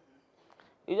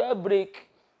 You just break.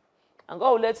 And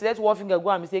God will let one finger go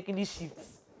and mistakenly shift.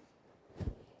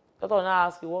 Doctor will now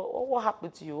ask you, what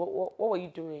happened to you? What were you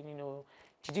doing?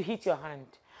 Did you hit your hand?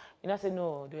 I say,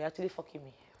 no, they were actually fucking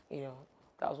me.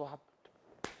 That was what happened.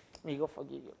 May God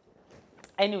forgive you.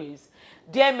 Anyways,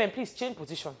 dear men, please change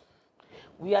position.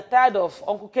 We are tired of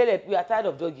Uncle Caleb. We are tired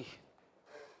of doggy.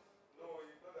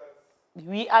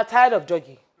 We are tired of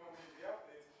doggy.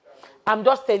 I'm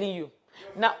just telling you.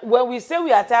 Now, when we say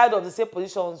we are tired of the same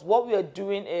positions, what we are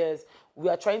doing is we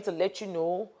are trying to let you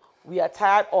know we are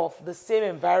tired of the same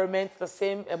environment, the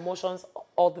same emotions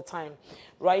all the time,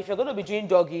 right? If you're going to be doing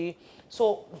doggy,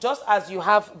 so just as you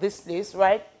have this place,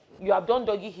 right? You have done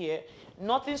doggy here.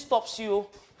 Nothing stops you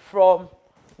from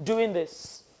doing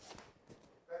this,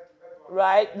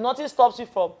 right? Nothing stops you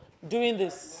from doing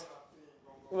this,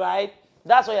 right?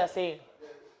 That's what you're saying.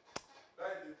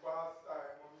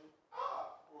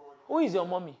 Who is your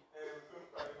mommy?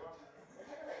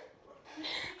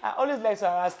 I always like to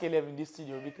harass Caleb in this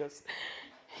studio because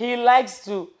he likes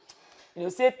to,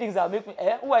 say things that make me,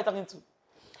 who are you talking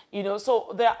to?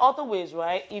 So there are other ways,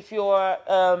 right? If you're,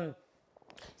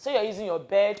 say you're using your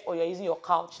bed or you're using your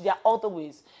couch, there are other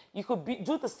ways. You could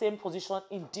do the same position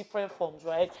in different forms,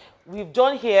 right? We've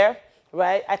done here,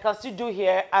 right? I can still do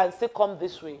here and still come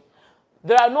this way.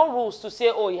 There are no rules to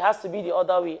say, oh, it has to be the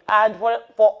other way. And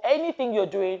for anything you're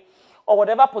doing, or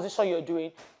whatever position you're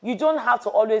doing, you don't have to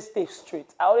always stay straight.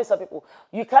 I always tell people,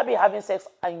 you can't be having sex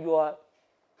and you are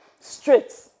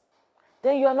straight.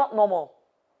 Then you are not normal.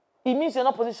 It means you're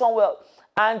not positioned well.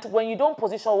 And when you don't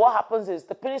position, what happens is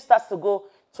the penis starts to go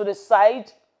to the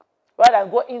side, right,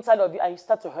 and go inside of you, and you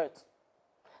start to hurt.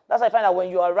 That's why I find that when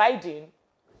you are riding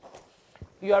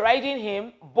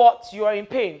him, but you are in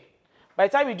pain. By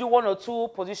the time you do 1 or 2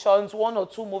 positions, 1 or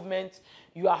 2 movements,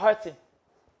 you are hurting.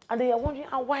 And then you're wondering,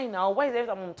 why now? Why is every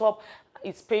time on top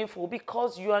it's painful?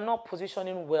 Because you are not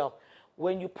positioning well.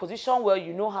 When you position well,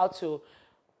 you know how to,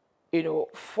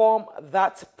 form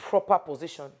that proper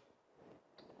position.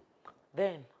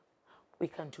 Then we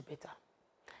can do better.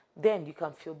 Then you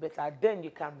can feel better. Then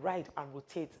you can ride and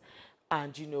rotate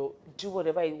and, do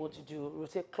whatever you want to do.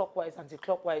 Rotate clockwise,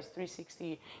 anti-clockwise,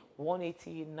 360,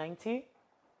 180, 90.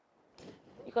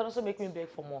 You can also make me beg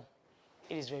for more.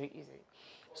 It is very easy.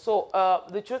 So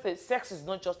the truth is, sex is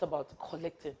not just about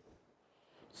collecting.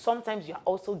 Sometimes you are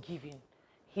also giving.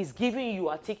 He's giving, you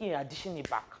are taking, you are dishing it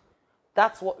back.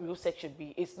 That's what real sex should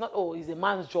be. It's not, it's a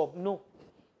man's job. No.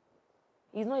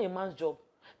 It's not a man's job.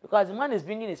 Because the man is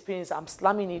bringing his penis, I'm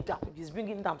slamming it up. He's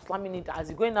bringing it, I'm slamming it. As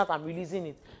he's going out, I'm releasing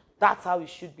it. That's how it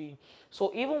should be.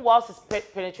 So even whilst it's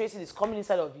penetrating, it's coming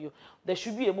inside of you, there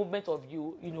should be a movement of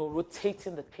you,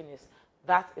 rotating the penis.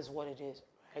 That is what it is.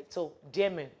 Right? So, dear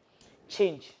men,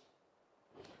 change.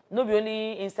 No be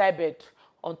only inside bed,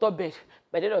 on top bed,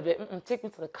 by the end of it, take me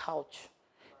to the couch.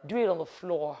 Do it on the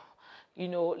floor.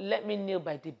 Let me kneel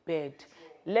by the bed.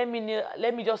 Let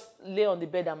me just lay on the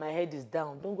bed and my head is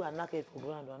down. Don't go and knock it for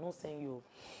ground. I'm not saying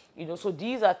you. So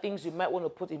these are things you might want to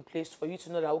put in place for you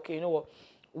to know that, okay,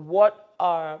 what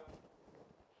are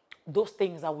those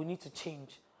things that we need to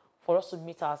change for us to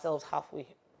meet ourselves halfway?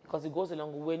 Because it goes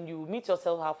along. When you meet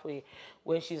yourself halfway,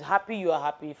 when she's happy, you are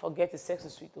happy. Forget the sex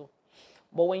is sweet though.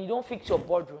 But when you don't fix your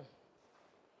bedroom,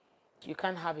 you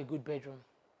can't have a good bedroom.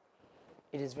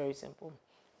 It is very simple,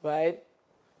 right?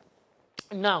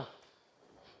 Now,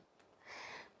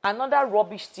 another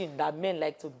rubbish thing that men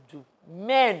like to do.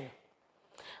 Men.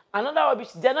 Another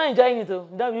rubbish, they're not enjoying it though.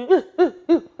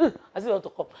 As if you want to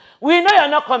come. We know you're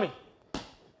not coming.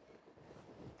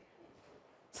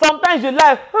 Sometimes you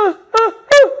laugh.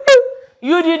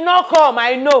 You did not come,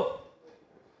 I know.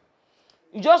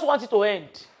 You just want it to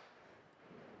end.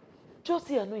 Just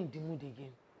say you're not in the mood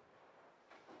again.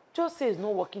 Just say it's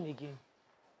not working again.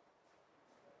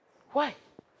 Why?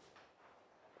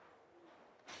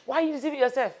 Why are you deceiving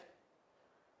yourself?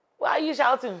 Why are you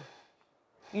shouting?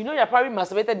 You know you're probably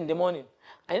masturbated in the morning.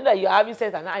 I know that you're having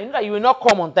sex and I know that you will not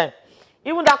come on time.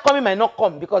 Even that coming might not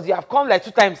come because you have come like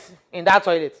 2 times in that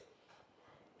toilet.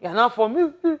 You're not for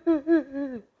me.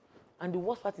 And the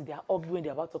worst part is they are ugly when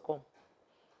they're about to come.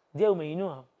 Dear woman, you know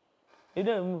how? You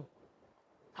don't move.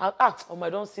 I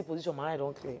don't see position, my eye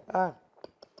don't clear.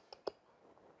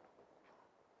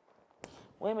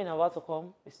 When men are about to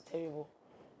come, it's terrible.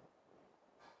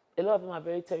 A lot of them are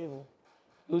very terrible.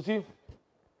 You see?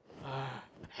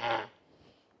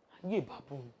 You a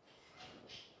baboon.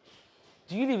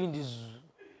 Do you live in the zoo?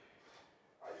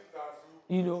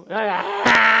 You know,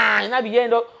 and I be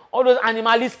hearing all those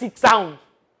animalistic sounds.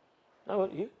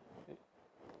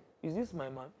 Is this my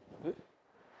man?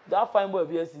 That fine boy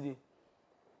of yesterday.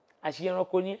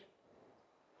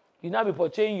 You now be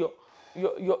portraying your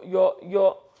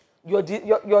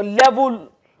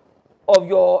level of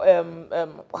your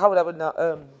how would I put it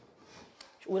now?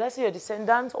 Would I say your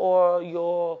descendants or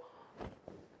your?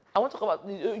 I want to talk about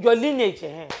your lineage.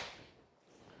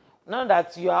 Now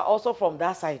that you are also from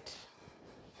that side,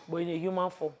 but in a human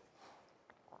form.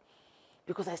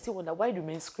 Because I still wonder, why do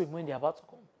men scream when they're about to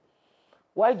come?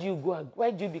 Why do you go?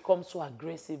 Why do you become so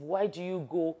aggressive? Why do you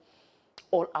go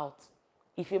all out?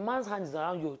 If a man's hand is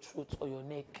around your throat or your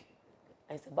neck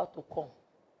and it's about to come,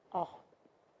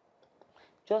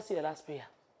 just say your last prayer.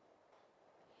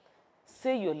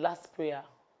 Say your last prayer,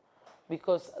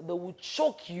 because they will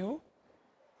choke you.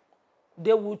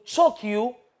 They will choke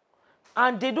you,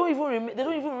 and they don't even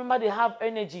remember they have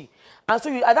energy. And so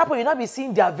at that point, you'll not be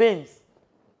seeing their veins.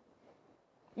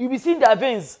 You'll be seeing their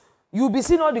veins. You'll be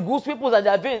seeing all the good people and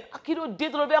their veins. Akido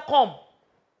date over come.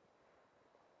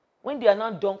 When they are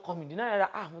not done coming, they not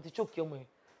like, I want to choke your man.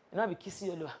 You not be kissing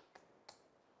your love.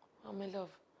 Oh my love.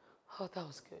 Oh, that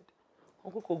was good.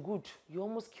 Uncle Ko, good. You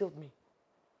almost killed me.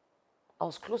 I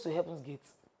was close to heaven's gate.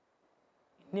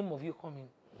 In the name of you coming.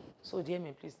 So dear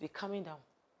man, please be calming down.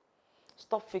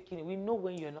 Stop faking it. We know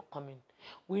when you're not coming.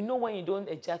 We know when you don't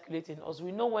ejaculate in us.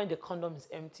 We know when the condom is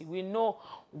empty. We know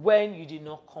when you did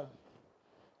not come.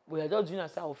 We are just doing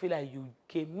as I will feel like you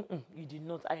came. You did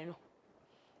not. I know.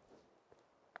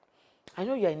 I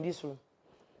know you're in this room.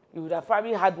 You would have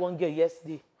probably had one girl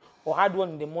yesterday or had one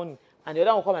in the morning, and the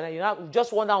other will come and you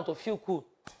just want down to feel cool.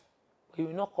 But you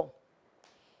will not come.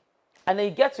 And then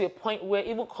you get to a point where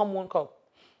even come won't come.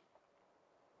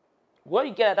 What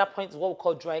you get at that point is what we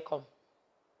call dry cum.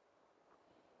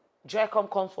 Dry cum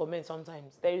comes for men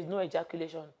sometimes. There is no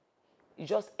ejaculation. It's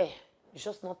just air. It's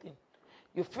just nothing.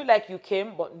 You feel like you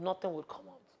came, but nothing would come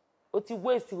out. But you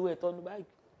waste on the bag.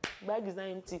 Bag is not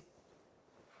empty.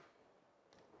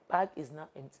 Bag is not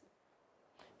empty.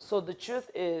 So the truth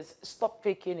is, stop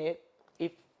faking it.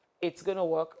 If it's going to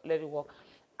work, let it work.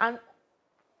 And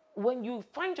when you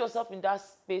find yourself in that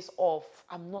space of,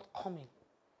 I'm not coming,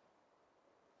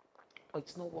 or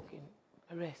it's not working,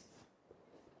 rest.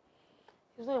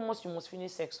 It's not a must you must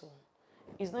finish sex.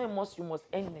 It's not a must you must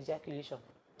end in ejaculation.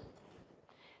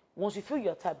 Once you feel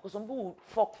you're tired, because some people will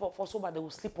fuck for so bad they will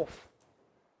sleep off.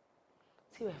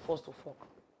 See, we're forced to fuck.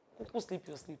 People sleep,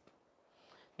 you sleep.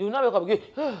 They will not wake up again.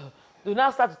 They will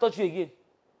not start to touch you again.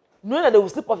 Knowing that they will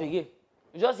sleep off again.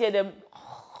 You just hear them.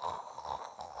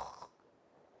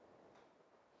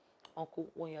 Uncle,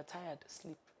 when you're tired,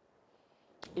 sleep.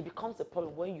 It becomes a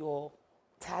problem when your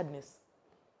tiredness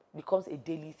becomes a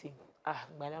daily thing.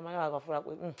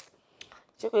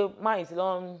 Check your mind, you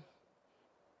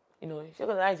know, check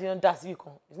your mind, that's you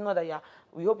come. It's not that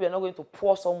we hope you're not going to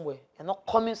pour somewhere. You're not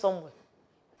coming somewhere.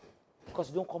 Because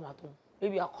you don't come at home.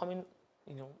 Maybe you're coming,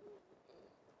 you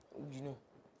know.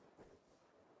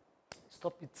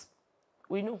 Stop it.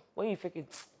 We know when you fake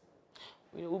it.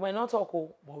 We might not talk,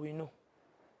 but we know.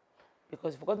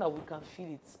 Because because now we can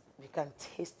feel it, we can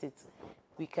taste it,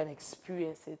 we can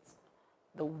experience it.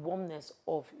 The warmness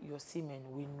of your semen,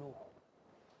 we know.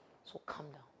 So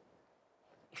calm down.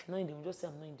 If you're not in the mood, just say,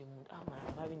 I'm not in the mood. Man,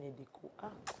 I'm having a deco.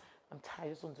 I'm tired, I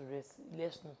just want to rest.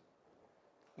 Let's know.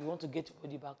 You want to get your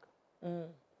body back.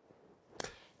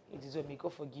 It is when may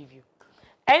God forgive you.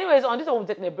 Anyways, on this one, we'll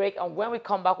take a break. And when we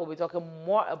come back, we'll be talking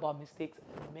more about mistakes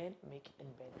men make in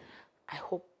bed. I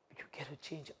hope you get to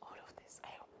change all of this. I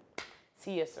hope.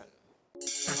 See you soon.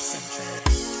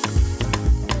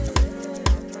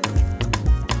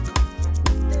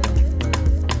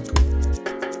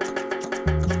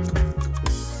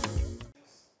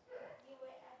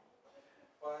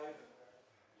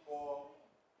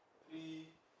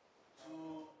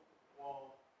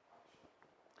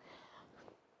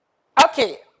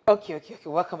 Okay.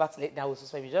 Welcome back to Late Night with Soul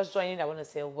Spice. If you're just joining, I want to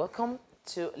say welcome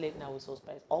to Late Night with Soul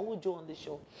Spice. All we do on this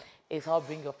show is how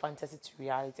bring your fantasy to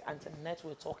reality. And tonight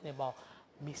we're talking about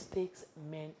mistakes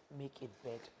men make in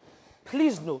bed.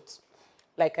 Please note,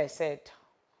 like I said,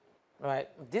 right,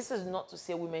 this is not to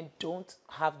say women don't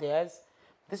have theirs.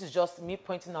 This is just me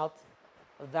pointing out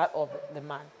that of the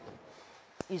man.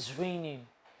 It's raining.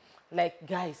 Like,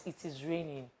 guys, it is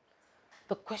raining.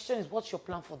 The question is, what's your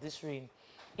plan for this rain?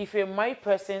 If you're a married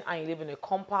person and you live in a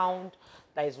compound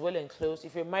that is well enclosed,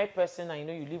 if you're a married person and you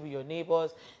know you live with your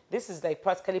neighbors, this is like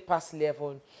practically past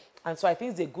 11. And so I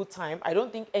think it's a good time. I don't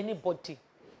think anybody,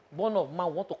 born of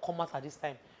man, want to come out at this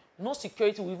time. No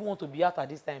security will even want to be out at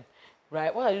this time,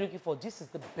 right? What are you looking for? This is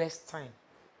the best time.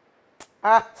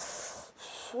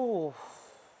 So,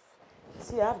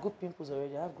 see, I have good pimples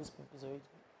already.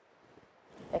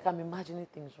 Like I'm imagining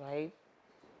things, right?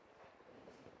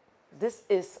 This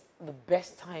is the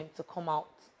best time to come out.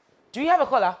 Do you have a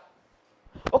caller?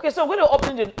 Okay, so I'm going to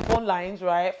open the phone lines,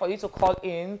 right, for you to call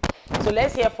in. So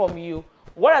let's hear from you.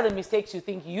 What are the mistakes you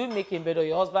think you make in bed or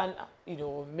your husband,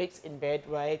 makes in bed,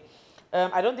 right?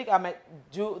 I don't think I might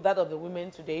do that of the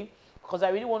women today because I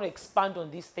really want to expand on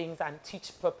these things and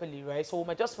teach properly, right? So we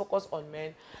might just focus on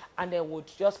men and then we'll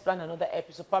just plan another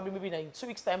episode, probably maybe in 2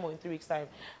 weeks' time or in 3 weeks' time,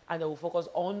 and then we'll focus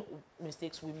on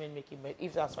mistakes women make in bed,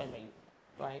 if that's fine by you,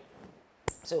 right?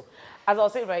 So, as I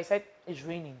was saying, right, I said it's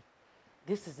raining.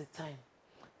 This is the time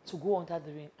to go under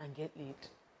the rain and get laid.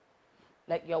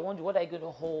 Like you're wondering, what are you going to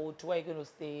hold? Where are you going to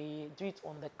stay? Do it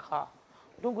on the car.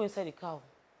 Don't go inside the car.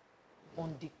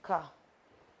 On the car.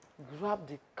 Grab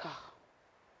the car.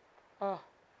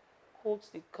 Hold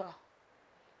the car.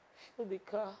 Feel the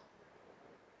car.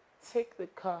 Take the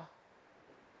car.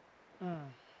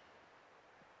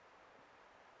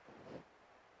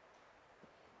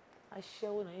 I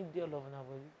share when I need dear love in our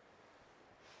body.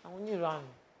 I want you run.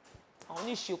 I want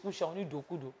you shokusha. I want you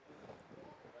dokudo.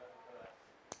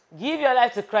 Give your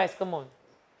life to Christ. Come on.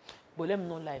 But let me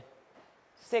not lie.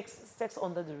 Sex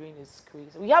under the rain is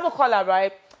crazy. We have a caller,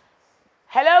 right?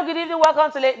 Hello, good evening.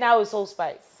 Welcome to Late Now with Soul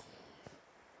Spice.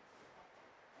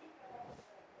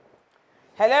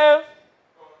 Hello?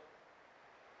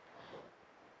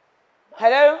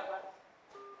 Hello?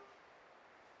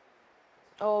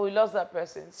 Oh, we lost that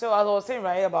person. So as I was saying,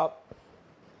 right, about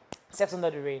sex under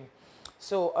the rain.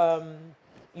 So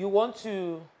you want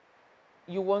to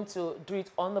do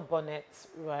it on the bonnet,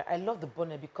 right? I love the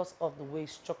bonnet because of the way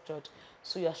it's structured.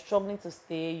 So you're struggling to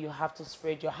stay, you have to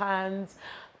spread your hands,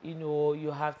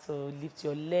 you have to lift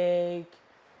your leg.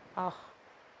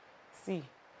 See,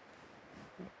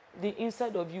 the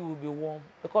inside of you will be warm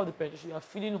because of the penetration. You are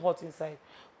feeling hot inside,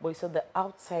 but you said the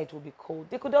outside will be cold.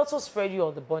 They could also spread you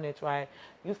on the bonnet, right?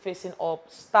 You facing up,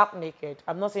 stark naked.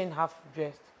 I'm not saying half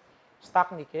dressed,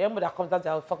 stark naked. Remember that comes out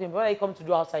there, fucking. What are you coming to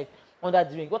do outside under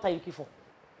the rain? What are you looking for?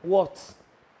 What?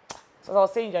 So as I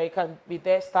was saying, that you can be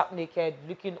there, stark naked,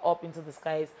 looking up into the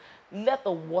skies. Let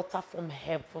the water from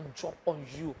heaven drop on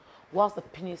you whilst the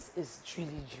penis is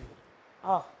drilling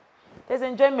you. There's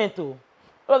enjoyment too.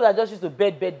 All of that just used to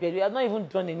bed. We have not even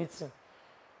done anything.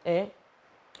 If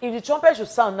the trumpet should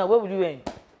sound now, where will you end?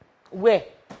 Where?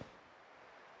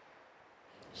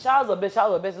 Showers of best.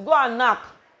 Go and knock.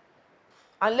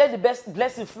 And let the best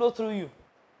blessing flow through you.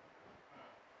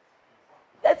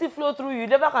 Let it flow through you. You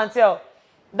never can tell.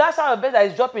 That shower of best that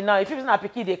is dropping now, if you're a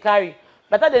picky they carry,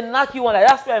 by the time they knock you on like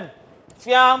that sperm,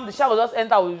 the shower will just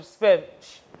enter with sperm.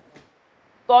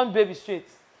 Turn baby straight.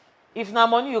 If na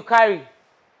money you carry,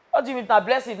 what do you mean na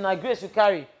blessing, if na grace you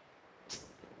carry?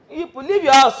 You leave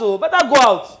your house, so better go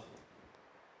out.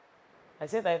 I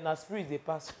said that if na spirit they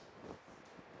pass,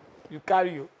 you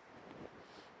carry you.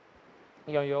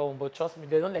 You're on your own, but trust me,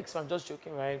 they don't expect. I'm just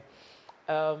joking, right?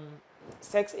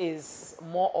 Sex is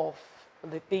more of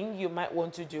the thing you might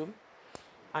want to do,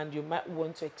 and you might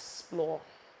want to explore,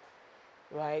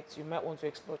 right? You might want to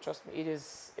explore. Trust me,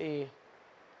 it's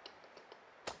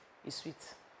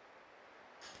sweet.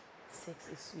 Sex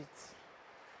is sweet,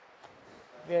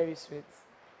 very sweet.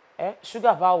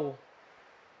 Sugar bow.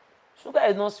 Sugar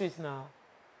is not sweet now,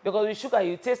 because with sugar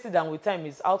you taste it and with time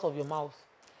it's out of your mouth.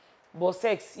 But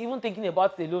sex, even thinking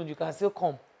about it alone, you can still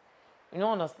come. You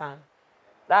don't understand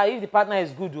that if the partner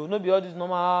is good, no be all this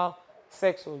normal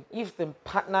sex. Or if the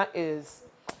partner is,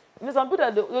 some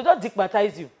people they'll just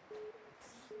digmatize you.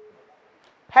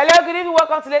 Hello, good evening.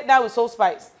 Welcome to Late Now with Soul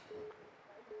Spice.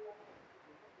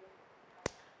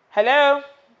 Hello.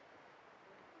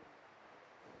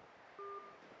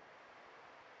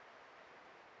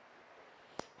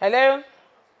 Hello.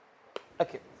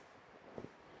 Okay.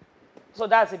 So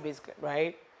that's it basically,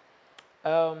 right?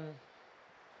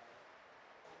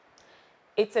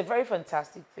 It's a very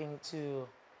fantastic thing to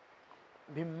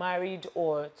be married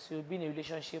or to be in a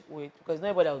relationship with, because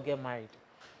nobody will get married.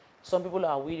 Some people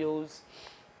are widows,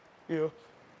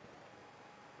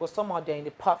 but somehow they're in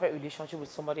the perfect relationship with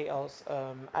somebody else.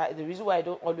 The reason why I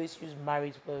don't always use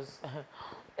marriage because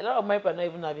a lot of my people are not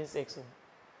even having sex.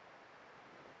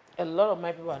 A lot of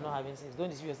my people are not having sex. Don't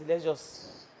deceive yourself.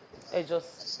 Let's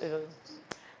just.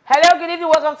 Hello, good evening.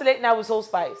 Welcome to Late Now with Soul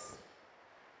Spice.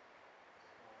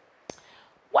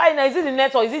 Why now? Is it the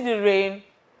net or is it the rain?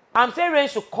 I'm saying rain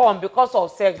should come because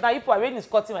of sex. Now, if rain is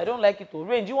cutting, I don't like it to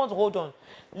rain. Do you want to hold on?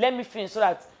 Let me finish so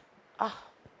that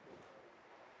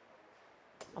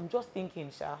I'm just thinking,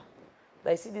 Sha,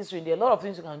 that I see this rain. There are a lot of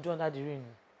things you can do under the rain.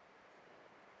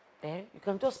 You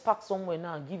can just park somewhere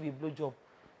now and give a blowjob.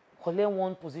 Collect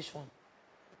one position.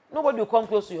 Nobody will come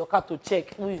close to your car to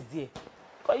check who is there.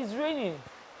 Because it's raining.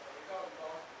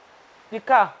 The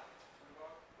car.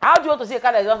 How do you want to see a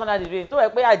car that is not under the rain?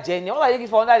 Don't pay a Jenny. What are you looking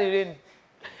for under the rain?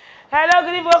 Hello,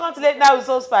 good evening. Welcome to Late Night with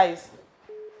Soul Spice.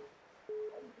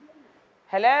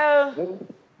 Hello.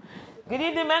 Good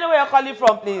evening. May I know where you're calling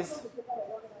from, please?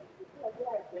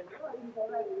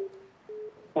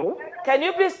 Can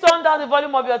you please turn down the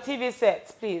volume of your TV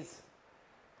set, please?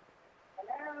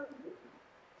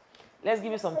 Let's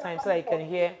give you some time so that you can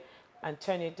hear and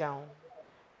turn it down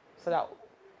so that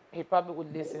he probably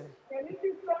would listen.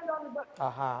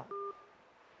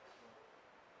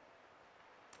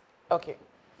 Okay.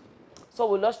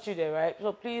 So we lost you there, right?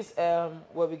 So please,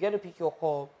 when we get to pick your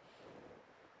call,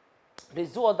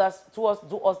 please do us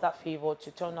that favor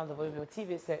to turn down the volume of your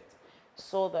TV set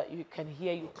so that you can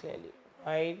hear you clearly,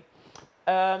 right?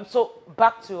 So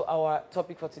back to our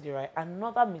topic for today, right?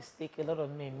 Another mistake a lot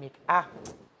of men make.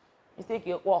 Mistake,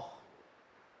 wow,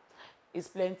 it's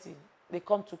plenty. They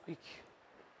come too quick.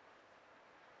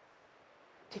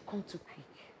 They come too quick.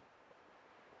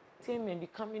 Tell me, be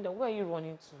coming down. Where are you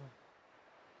running to?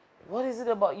 What is it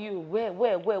about you? Where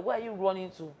are you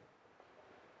running to?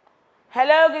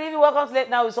 Hello, good evening. Welcome to Late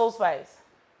Night with Soul Spice.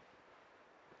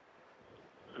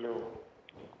 Hello.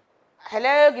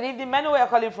 Hello, good evening. May I know where you're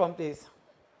calling from, please?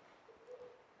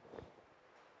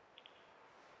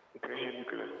 Can you hear me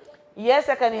clearly? Yes,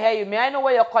 I can hear you. May I know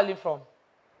where you're calling from?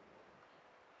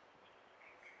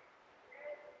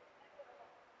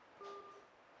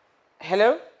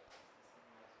 Hello?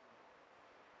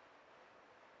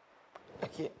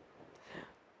 Okay.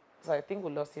 So I think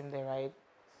we lost him there, right?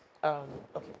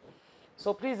 Okay.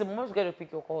 So please, the moment you get to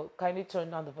pick your call, kindly turn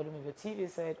down the volume of your TV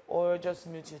set or just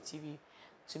mute your TV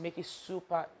to make it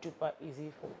super duper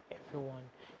easy for everyone.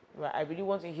 Right? I really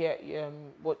want to hear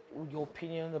what your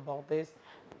opinion about this.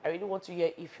 I really want to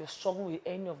hear if you're struggling with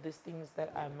any of these things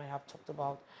that I might have talked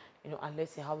about, and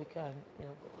let's see how we can,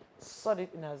 sort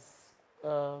it in as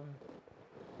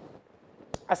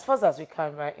fast as we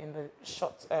can, right, in the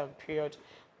short period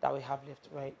that we have left,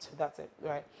 right? So that's it,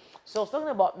 right? So I was talking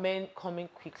about men coming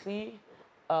quickly.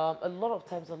 A lot of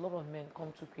times, a lot of men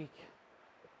come too quick.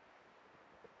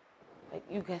 Like,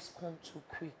 you guys come too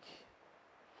quick.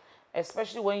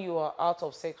 Especially when you are out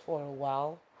of sex for a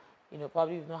while.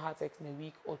 Probably you've not had sex in a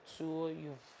week or two.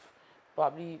 You've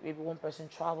probably, maybe one person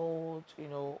traveled,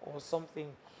 or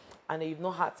something. And you've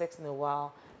not had sex in a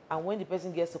while. And when the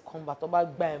person gets to come back,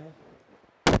 bam,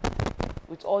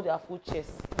 with all their full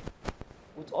chest,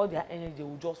 with all their energy, they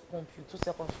will just pump you. 2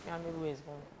 seconds, everywhere is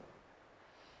gone.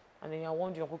 And then you're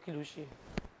wondering,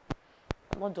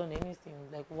 I've not done anything.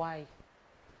 Like, why?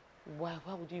 Why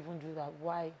would you even do that?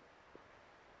 Why?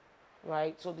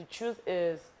 Right? So the truth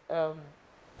is,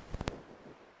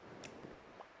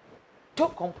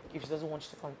 don't come quick if she doesn't want you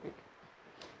to come quick.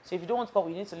 So if you don't want to come,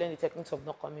 you need to learn the techniques of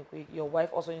not coming quick. Your wife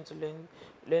also needs to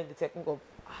learn the technique of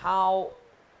how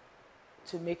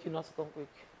to make you not to come quick.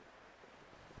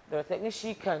 There are techniques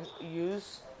she can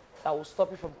use that will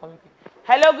stop you from coming quick.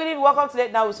 Hello, good evening. Welcome to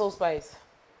Late Night with Soul Spice.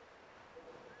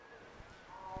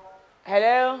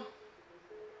 Hello?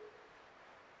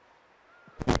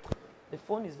 The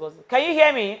phone is buzzing. Can you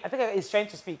hear me? I think it's trying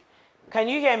to speak. Can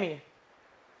you hear me?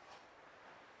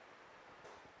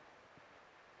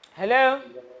 Hello?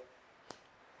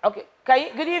 Okay.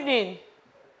 Good evening.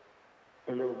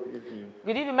 Hello, good evening.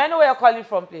 Good evening. May I know where you're calling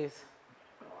from, please?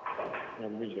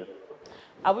 Abuja.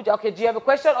 Abuja. Okay. Do you have a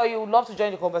question or you would love to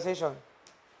join the conversation?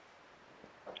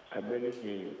 I barely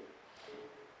hear you.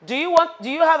 Do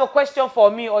you have a question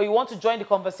for me or you want to join the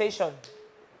conversation?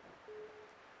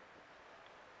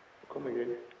 Come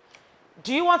again.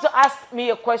 Do you want to ask me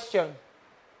a question?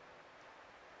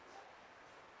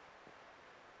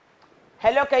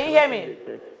 Hello, can you hear me?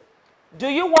 Do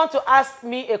you want to ask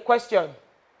me a question?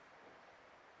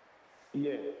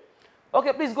 Yeah.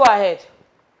 Okay, please go ahead.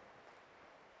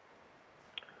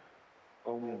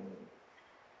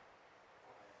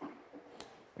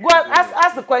 Go ahead,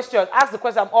 ask the question. Ask the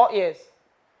question. I'm all ears.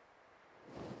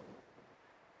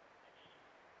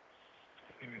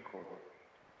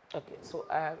 Okay, so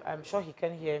I'm sure he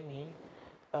can hear me.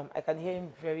 I can hear him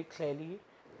very clearly,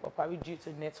 but probably due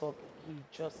to network, he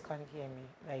just can't hear me.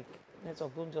 Like,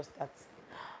 network, don't just start.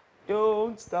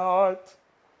 Don't start.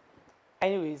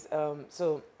 Anyways,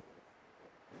 so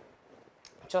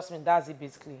trust me, that's it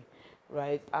basically,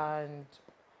 right? And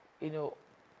a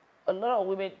lot of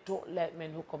women don't like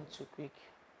men who come too quick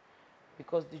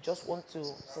because they just want to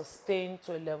sustain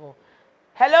to a level.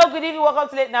 Hello, good evening. Welcome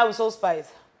to Late Night with Soul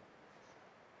Spice.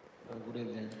 Good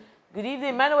evening. Good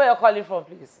evening. Man, where you're calling from,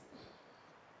 please?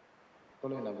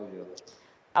 Calling Abuja.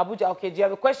 Abuja. Okay. Do you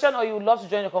have a question or you would love to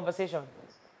join the conversation?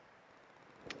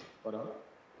 Pardon?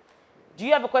 Do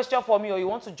you have a question for me or you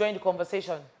want to join the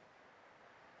conversation?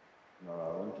 No, I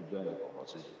want to join the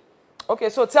conversation. Okay,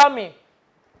 so tell me,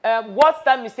 what's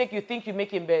that mistake you think you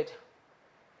make in bed?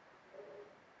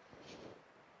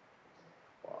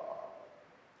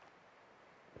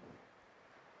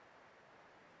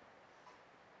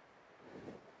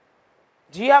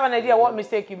 Do you have an idea what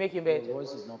mistake you make in bed? Your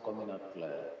voice is not coming out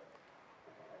clear.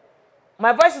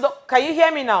 My voice is not... Can you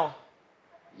hear me now?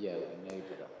 Yeah, I know you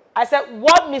better. I said,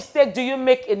 what mistake do you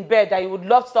make in bed that you would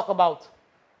love to talk about?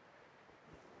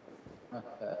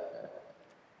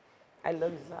 I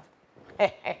love this laugh.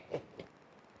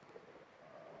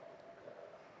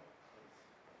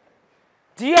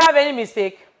 Do you have any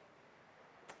mistake?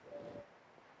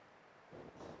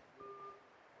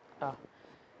 Oh,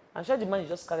 I'm sure the man is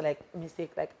just kind of like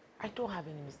mistake. Like, I don't have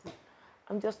any mistake.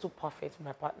 I'm just too perfect with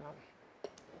my partner.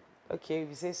 Okay, if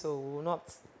you say so, we will not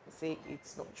say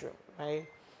it's not true, right?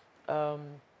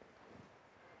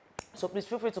 So please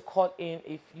feel free to call in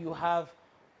if you have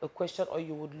a question or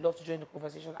you would love to join the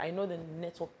conversation. I know the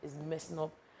network is messing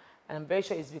up, and I'm very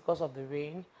sure it's because of the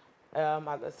rain.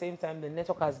 At the same time, the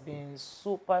network has been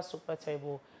super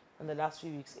terrible in the last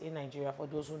few weeks in Nigeria, for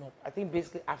those who know. I think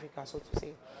basically Africa, so to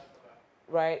say.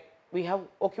 Right? We have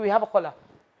a caller.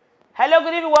 Hello,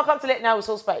 good evening. Welcome to Late Night with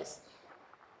Soul Spice.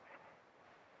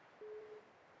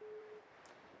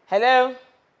 Hello?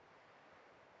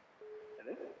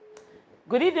 Hello?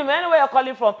 Good evening, man. Where you're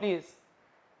calling from, please?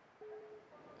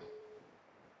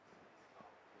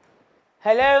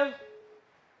 Hello?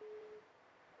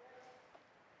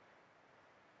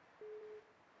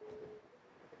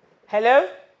 Hello?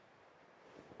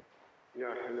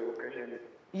 Yeah, hello, can you hear me?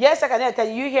 Yes, I can hear.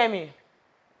 Can you hear me?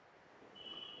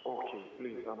 Okay,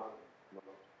 please,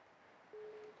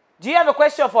 Do you have a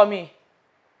question for me?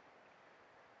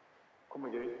 come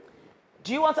again.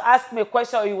 Do you want to ask me a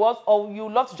question or you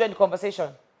love to join the conversation?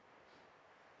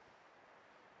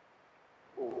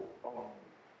 Oh,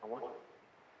 I want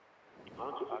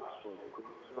to ask for a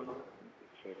question.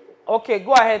 Okay,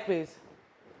 go ahead, please.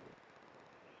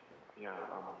 Yeah,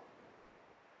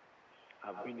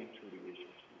 I've been into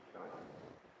relationships and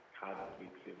had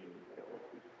breaks every the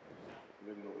office. I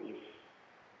don't know if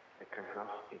I can have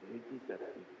a lady that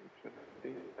is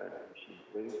interested and she's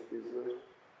very serious.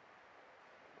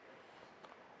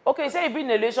 Okay, you say you've been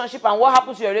in a relationship, and what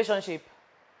happened to your relationship?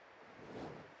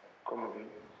 Come again.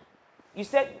 You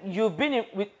said you've been in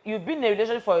a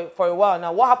relationship for a while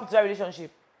now. What happened to that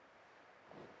relationship?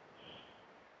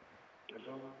 I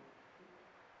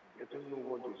don't know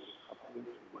what is happening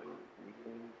to my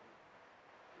women.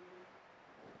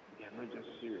 They are not just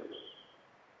serious.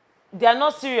 They are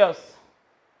not serious.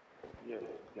 Yes,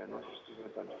 they are not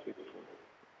serious and faithful.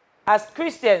 As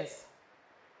Christians.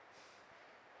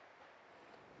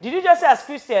 Did you just say as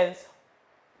Christians?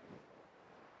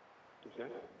 Okay?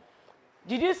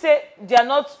 Did you say they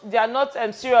are not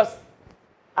serious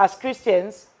as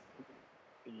Christians?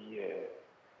 Yeah.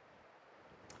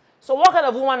 So what kind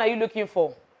of woman are you looking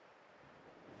for?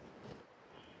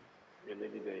 A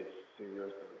lady that is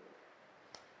serious.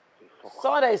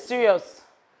 Someone that is serious.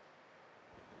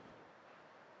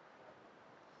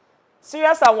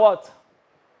 Serious and what?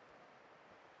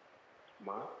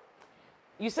 Ma?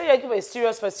 You say you're looking for a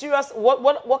serious person. Serious,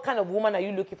 what kind of woman are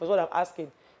you looking for? Is what I'm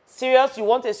asking. Serious, you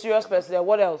want a serious person.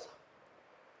 What else?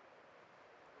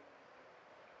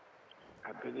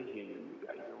 I barely hear you.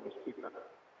 I don't speak that.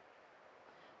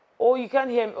 Oh, you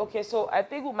can't hear me. Okay, so I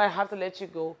think we might have to let you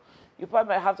go. You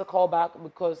probably might have to call back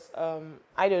because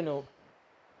I don't know.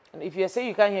 And if you say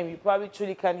you can't hear me, you probably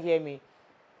truly can't hear me.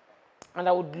 And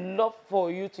I would love for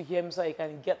you to hear me so you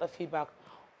can get the feedback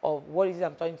of what it is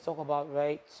I'm trying to talk about,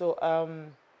 right? So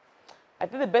I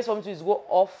think the best for me to do is go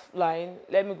offline.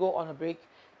 Let me go on a break.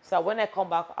 So when I come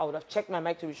back, I would have checked my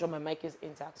mic to be sure my mic is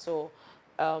intact. So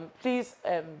please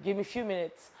give me a few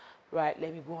minutes. Right,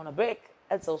 let me go on a break.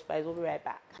 And so Spice, we'll be right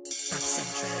back.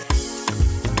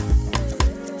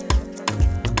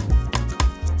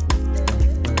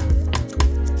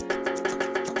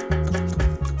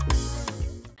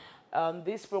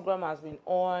 This program has been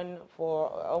on for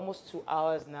almost 2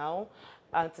 hours now,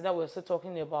 and tonight we're still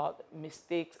talking about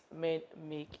mistakes men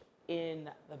make in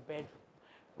the bedroom.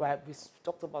 Right, we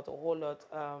talked about a whole lot.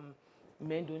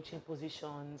 Men don't change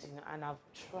positions, and I've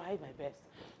tried my best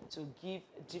to give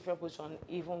different positions,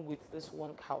 even with this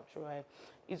one couch. Right,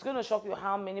 it's going to shock you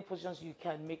how many positions you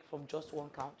can make from just one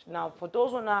couch. Now, for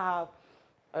those who now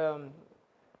have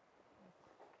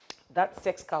that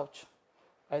sex couch,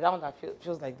 right? That one that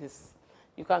feels like this.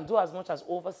 You can do as much as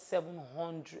over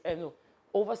 700, no,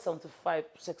 over 75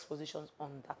 sex positions on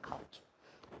that couch.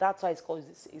 That's why it's called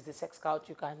is the sex couch.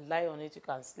 You can lie on it, you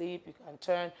can sleep, you can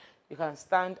turn, you can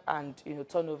stand and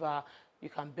turn over, you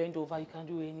can bend over, you can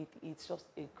do anything. It's just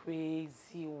a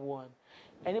crazy one.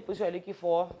 Any position you're looking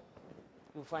for,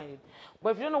 you'll find it. But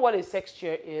if you don't know what a sex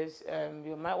chair is,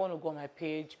 you might want to go on my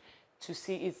page to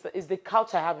see. It's the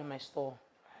couch I have in my store,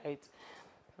 right?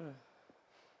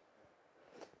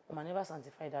 I never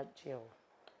sanctify that chair.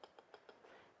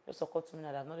 Just occurred to me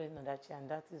that I've not eaten on that chair, and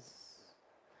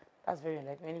that's very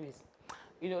unlikely. Anyways,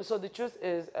 so the truth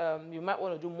is, you might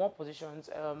want to do more positions.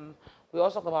 We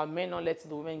also talked about men not letting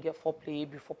the women get foreplay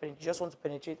before penetration. You just want to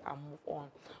penetrate and move on.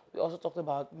 We also talked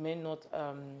about men not,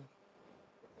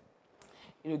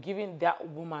 giving that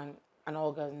woman an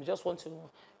orgasm. They just want to,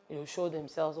 show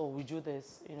themselves, oh, we do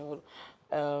this,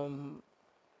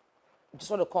 just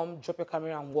want to come, drop your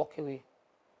camera and walk away.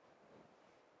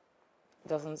 It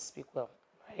doesn't speak well,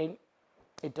 right?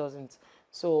 It doesn't.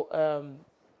 So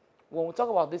when we talk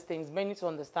about these things, men need to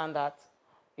understand that,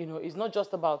 it's not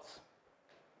just about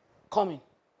coming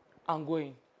and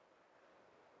going.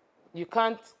 You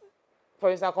can't, for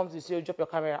instance, come to the studio, drop your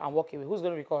camera and walk away. Who's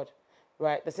going to record,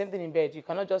 right? The same thing in bed. You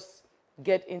cannot just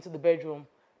get into the bedroom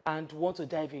and want to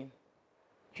dive in.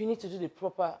 You need to do the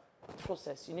proper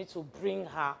process. You need to bring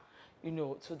her,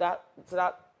 to that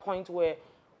point where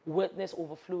wetness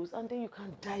overflows, and then you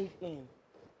can dive in.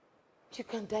 You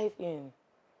can dive in.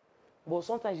 But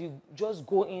sometimes you just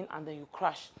go in and then you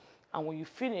crash. And when you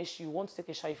finish, you want to take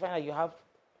a shower, you find that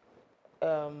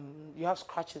you have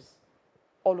scratches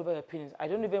all over your penis. I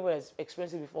don't even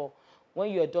experienced it before.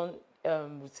 When you are done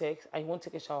with sex and you want to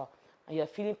take a shower and you are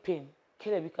feeling pain,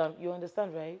 Caleb, you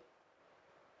understand, right?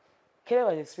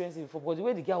 Caleb has experienced it before, but the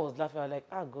way the guy was laughing, I was like,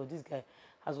 God, this guy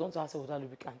has gone to hospital without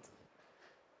lubricant.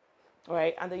 All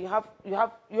right, and then you have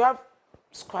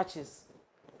scratches,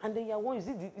 and then is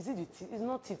it the teeth? It's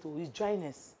not teeth, it's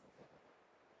dryness.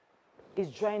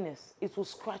 It's dryness. It will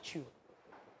scratch you.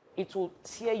 It will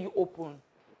tear you open.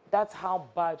 That's how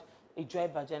bad a dry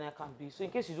vagina can be. So in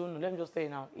case you don't know, let me just tell you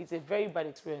now, it's a very bad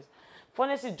experience. For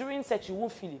honestly, during sex, you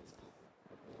won't feel it.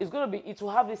 It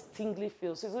will have this tingly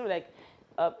feel. So it's going to be like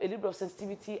a little bit of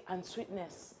sensitivity and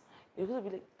sweetness. It's going to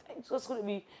be like, it's just going to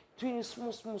be doing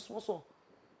small.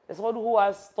 There's someone who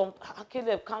has stomped,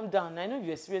 Caleb, calm down. I know you've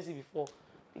experienced it before.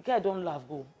 The guy don't laugh,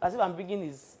 go. As if I'm bringing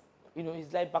his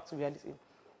life back to reality.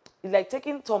 It's like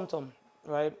taking Tom,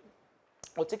 right?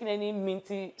 Or taking any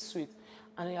minty sweet,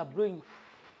 and then you're blowing.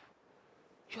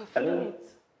 You're feeling it.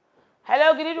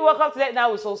 Hello, good evening. Welcome to Late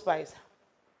Now with Soul Spice.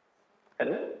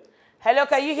 Hello,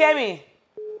 can you hear me?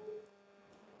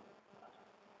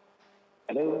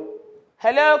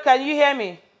 Hello, can you hear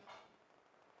me?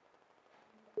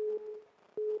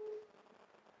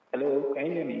 Hello, can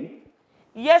you hear me?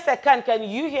 Yes, I can. Can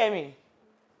you hear me?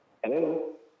 Hello?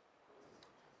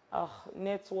 Oh,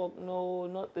 network, no,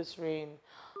 not this rain.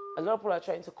 A lot of people are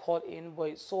trying to call in, but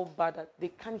it's so bad that they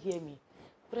can't hear me.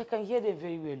 But I can hear them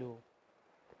very well, though.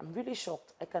 I'm really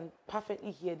shocked. I can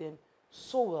perfectly hear them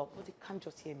so well, but they can't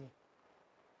just hear me.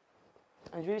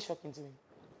 It's really shocking to me.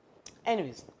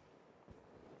 Anyways,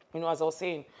 as I was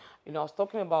saying, I was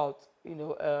talking about,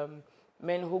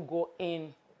 men who go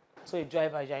in to a dry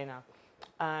vagina,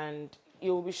 and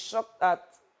you'll be shocked at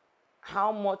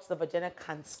how much the vagina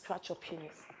can scratch your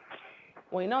penis.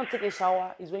 When you now take a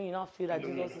shower is when you now feel that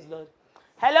Jesus is Lord.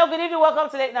 Hello, good evening. Welcome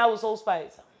to Late Night with Soul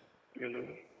Spice. Hello?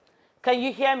 Can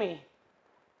you hear me?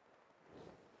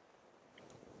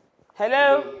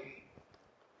 Hello?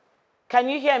 Can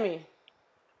you hear me?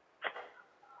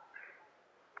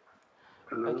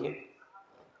 Hello? Okay.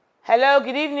 Hello,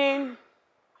 good evening.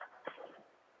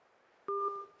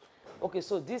 Okay,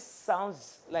 so this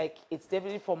sounds like it's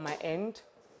definitely from my end.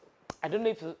 I don't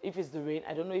know if it's the rain.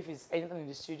 I don't know if it's anything in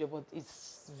the studio, but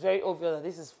it's very obvious that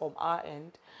this is from our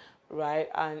end, right?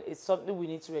 And it's something we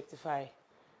need to rectify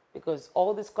because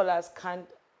all these callers can't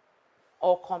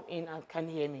all come in and can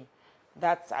hear me.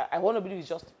 I want to believe it's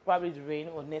just probably the rain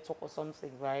or network or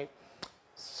something, right?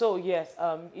 So yes,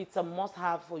 it's a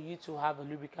must-have for you to have a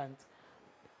lubricant,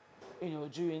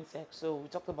 during sex. So we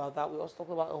talked about that. We also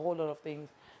talked about a whole lot of things.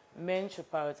 Men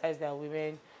should prioritize their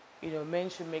women.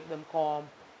 Men should make them calm.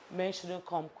 Men shouldn't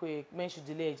come quick. Men should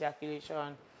delay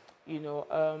ejaculation.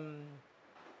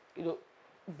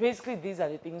 Basically these are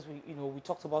the things we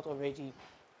talked about already,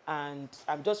 and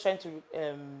I'm just trying to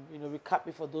recap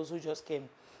it for those who just came.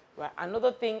 Right.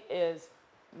 Another thing is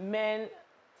men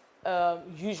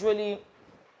usually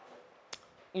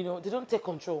they don't take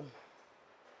control.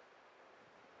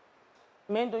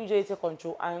 Men don't usually take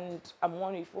control, and I'm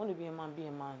wondering, if you want to be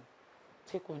a man,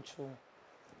 take control.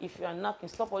 If you are knocking,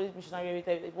 stop all this missionary every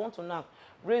time. If you want to knock,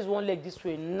 raise one leg this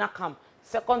way, knock him.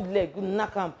 Second leg,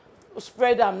 knock him.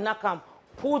 Spread them, knock him.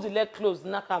 Pull the leg close,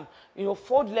 knock him. You know,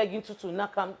 fold the leg into two,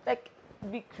 knock him. Like,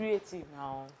 be creative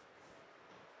now.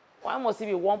 Why must it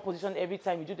be one position every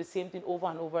time you do the same thing over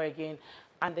and over again,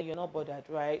 and then you're not bothered,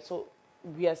 right? So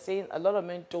we are saying a lot of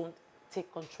men don't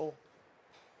take control.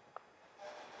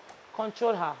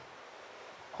 Control her.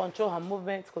 Control her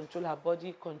movements, control her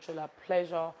body, control her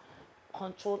pleasure,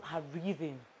 control her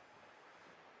breathing.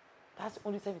 That's the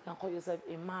only time you can call yourself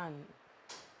a man.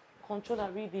 Control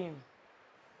her breathing.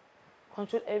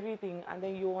 Control everything, and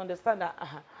then you understand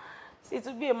that see,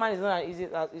 to be a man is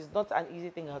not an easy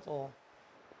thing at all.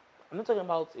 I'm not talking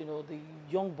about, you know, the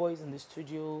young boys in the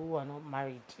studio who are not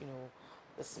married, you know,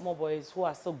 the small boys who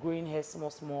are still growing hair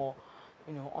small,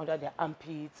 you know, under their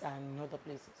armpits and in other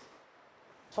places.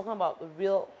 Talking about the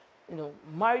real, you know,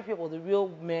 married people, the real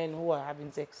men who are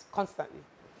having sex constantly,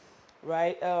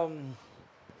 right?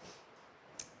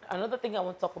 Another thing I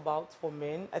want to talk about for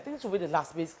men, I think this will be the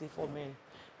last basically for men,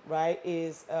 right,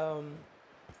 is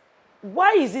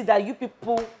why is it that you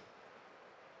people,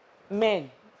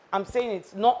 men, I'm saying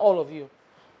it's not all of you,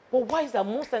 but why is that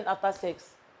most times after sex,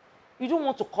 you don't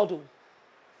want to cuddle,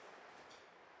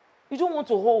 you don't want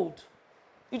to hold,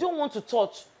 you don't want to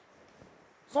touch?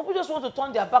 Some people just want to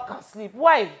turn their back and sleep.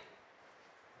 Why?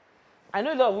 I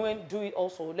know a lot of women do it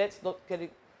also. Let's not get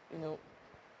it, you know,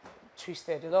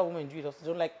 twisted. A lot of women do it also. They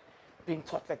don't like being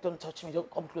touched. Like, don't touch me,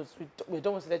 don't come close. We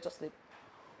don't want to let you sleep.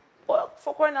 But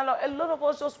for crying out loud, a lot of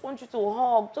us just want you to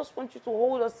hug, just want you to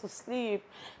hold us to sleep.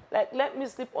 Like, let me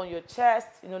sleep on your chest,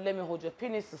 you know, let me hold your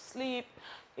penis to sleep.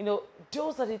 You know,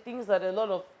 those are the things that a lot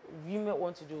of women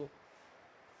want to do.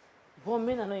 But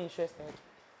men are not interested.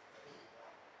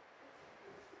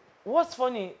 What's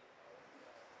funny?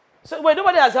 So, wait,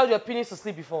 nobody has held your penis to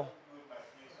sleep before?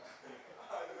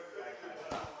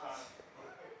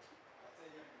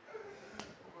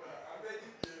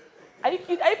 Are you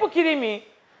people kidding me?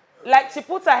 Like, she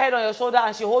puts her head on your shoulder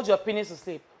and she holds your penis to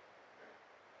sleep.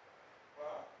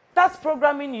 That's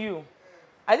programming you.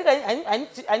 I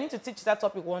think I need to teach that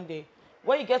topic one day,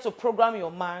 where you get to program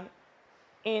your man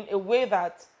in a way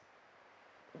that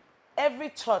every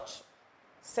touch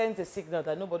sends a signal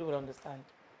that nobody will understand.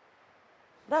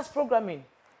 That's programming.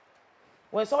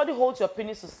 When somebody holds your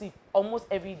penis to sleep almost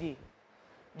every day,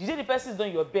 the day the person is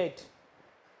on your bed,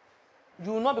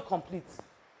 you will not be complete.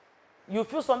 You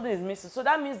feel something is missing. So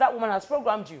that means that woman has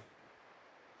programmed you.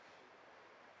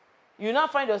 You now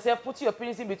find yourself putting your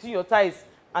penis in between your thighs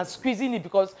and squeezing it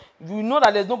because you know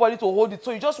that there's nobody to hold it.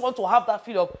 So you just want to have that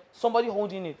feel of somebody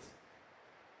holding it.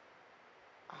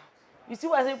 You see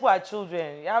why I say people are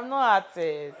children? You have no access. I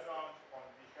don't want to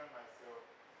condition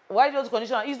myself. Why do you want to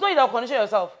condition? It's not you that will condition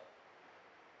yourself.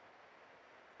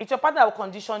 It's your partner that will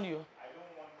condition you. I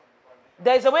don't want to be conditioned.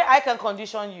 There is a way I can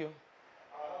condition you.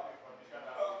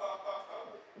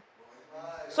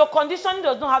 So conditioning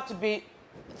does not have to be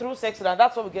through sex, and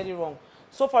that's why we get it wrong.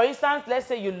 So for instance, let's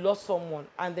say you lost someone,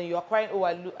 and then you're crying, oh,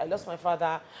 I lost my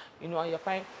father, you know, and you're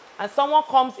crying, and someone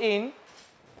comes in,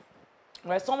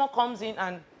 right? Someone comes in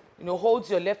and, you know, holds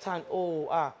your left hand,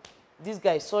 oh, this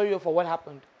guy is sorry for what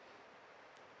happened,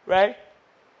 right?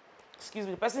 Excuse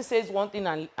me, the person says one thing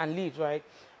and leaves, right?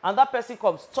 And that person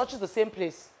comes, touches the same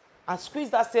place, and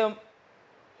squeezes that same,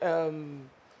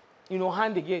 you know,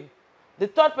 hand again. The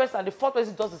third person and the fourth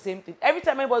person does the same thing. Every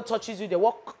time anybody touches you,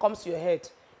 what comes to your head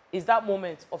is that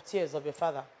moment of tears of your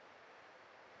father.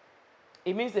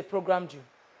 It means they programmed you.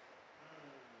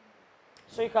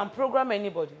 So you can program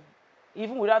anybody,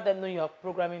 even without them knowing you're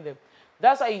programming them.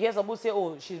 That's why you hear somebody say,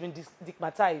 oh, she's been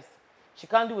stigmatized. She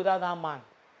can't do without that man.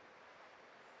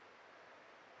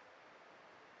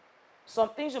 Some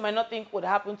things you might not think would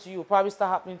happen to you will probably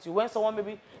start happening to you. When someone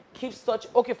maybe keeps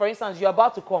touching, okay, for instance, you're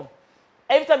about to come.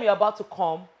 Every time you're about to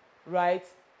come, right,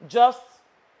 just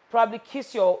probably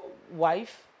kiss your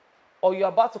wife, or you're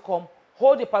about to come,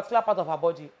 hold a particular part of her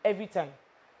body every time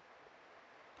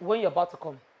when you're about to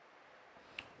come.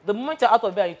 The moment you're out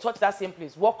of bed and you touch that same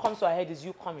place, what comes to her head is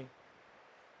you coming.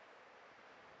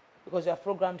 Because you have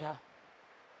programmed her.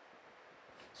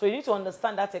 So you need to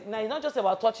understand that technique. Now, it's not just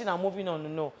about touching and moving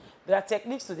on, no. There are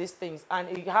techniques to these things, and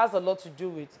it has a lot to do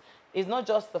with, it's not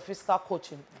just the physical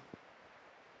coaching.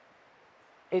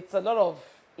 It's a lot of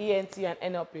ENT and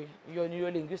NLP, your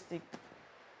neuro-linguistic,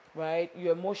 right?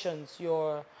 Your emotions,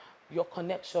 your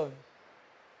connection.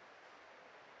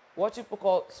 What people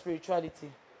call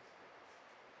spirituality.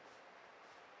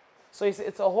 So it's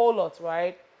a whole lot,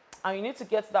 right? And you need to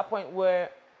get to that point where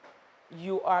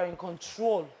you are in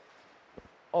control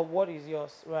of what is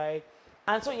yours, right?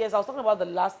 And so yes, I was talking about the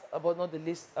last, about not the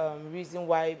least reason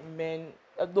why men,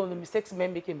 no, the mistakes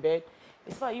men make in bed.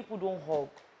 It's why you people don't hug.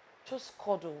 Just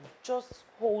cuddle. Just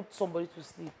hold somebody to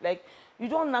sleep. Like, you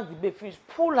don't knock the bed finish.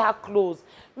 Pull her close.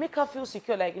 Make her feel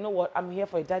secure. Like, you know what? I'm here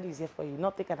for you. Daddy is here for you.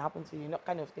 Nothing can happen to you. Not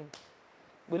kind of thing.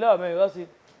 We love men. We say,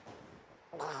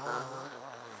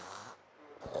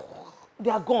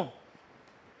 they are gone.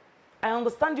 I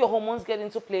understand your hormones get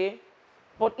into play,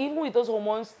 but even with those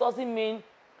hormones doesn't mean,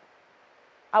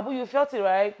 Abu, you felt it,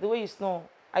 right? The way you snore.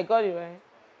 I got it, right?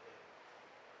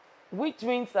 Which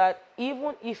means that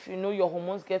even if you know your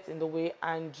hormones get in the way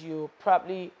and you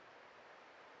probably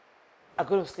are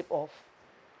going to slip off,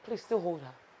 please still hold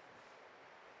her.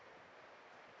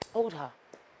 Hold her.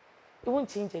 It won't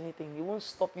change anything. It won't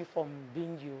stop you from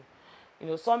being you. You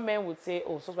know, some men would say,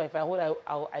 oh, so if I hold her,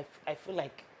 I feel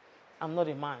like I'm not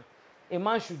a man. A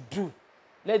man should do.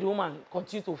 Let the woman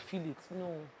continue to feel it.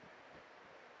 No.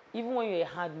 Even when you're a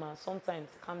hard man, sometimes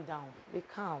calm down. Be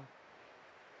calm.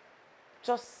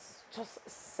 Just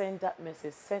send that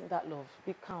message, send that love.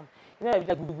 Be calm. You know, like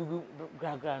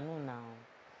no now.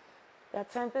 There are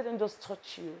times let them just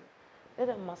touch you, let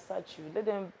them massage you, let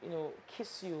them, you know,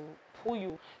 kiss you, pull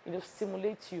you, you know,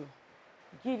 stimulate you,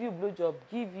 give you blowjob,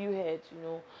 give you head, you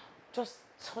know, just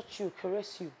touch you,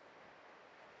 caress you,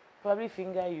 probably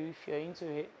finger you if you're into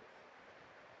it.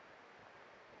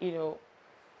 You know,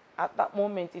 at that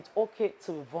moment, it's okay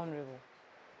to be vulnerable.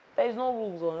 There is no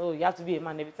rules on, oh, you have to be a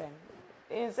man every time.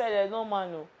 Inside, there's no man,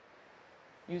 no.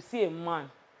 You see a man,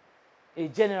 a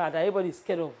general that everybody is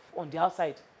scared of on the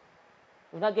outside.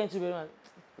 We're not getting to be like,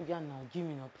 yeah, no, give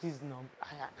me no, please no.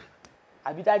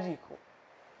 I be that equal.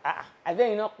 I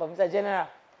then you know, but Mr. General.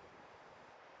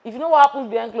 If you know what happens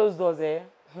behind closed doors,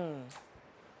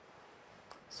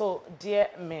 So, dear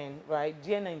men, right,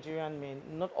 dear Nigerian men,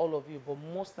 not all of you, but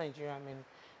most Nigerian men,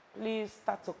 please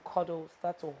start to cuddle,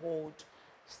 start to hold,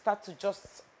 start to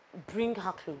just bring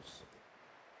her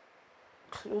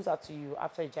closer to you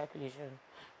after ejaculation,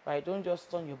 right? Don't just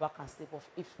turn your back and slip off.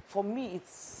 If for me,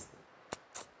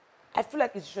 I feel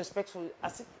like it's disrespectful.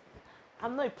 As if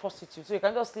I'm not a prostitute, so you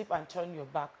can just sleep and turn your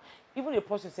back. Even a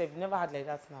prostitute, you've never had like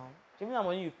that now. Give me the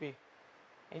money you pay.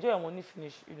 Enjoy your money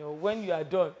finish. You know, when you are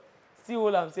done, see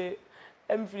all I'm saying,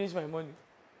 let me finish my money.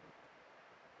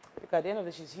 Because at the end of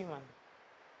the day, she's human.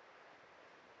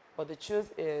 But the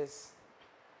truth is,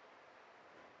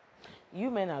 you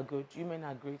men are good, you men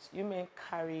are great. You men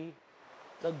carry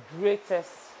the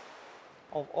greatest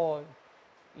of all.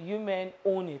 You men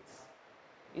own it.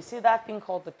 You see that thing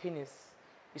called the penis?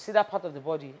 You see that part of the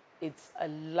body? It's a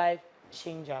life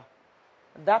changer.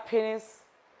 That penis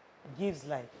gives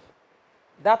life.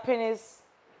 That penis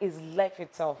is life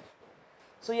itself.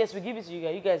 So yes, we give it to you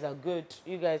guys. You guys are good.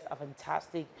 You guys are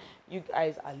fantastic. You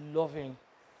guys are loving.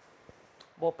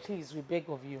 But please, we beg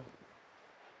of you,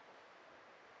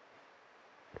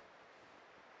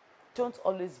 don't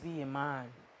always be a man.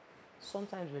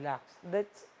 Sometimes relax. Let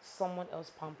someone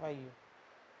else pamper you.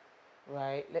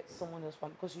 Right? Let someone else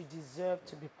pamper, because you deserve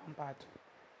to be pampered.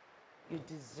 You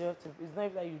deserve to. It's not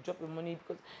even that you drop your money,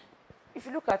 because if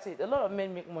you look at it, a lot of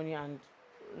men make money and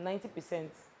 90%,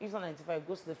 if not 95%,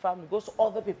 goes to the family, goes to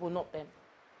other people, not them.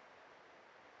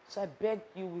 So I beg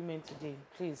you women today,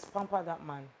 please pamper that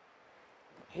man.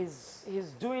 He's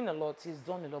doing a lot, he's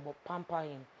done a lot, but pamper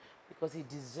him, because he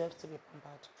deserves to be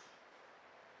pampered.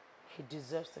 He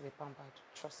deserves to be pampered.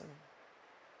 Trust me.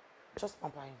 Just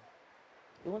pamper him.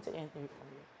 He won't take anything from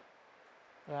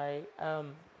you. Right?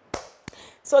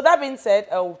 So that being said,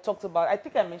 we talked about, I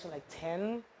think I mentioned like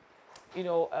 10,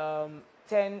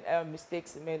 10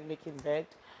 mistakes men make in bed.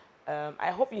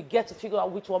 I hope you get to figure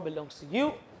out which one belongs to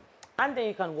you, and then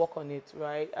you can work on it,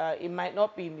 right? It might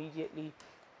not be immediately.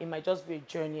 It might just be a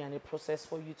journey and a process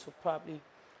for you to probably,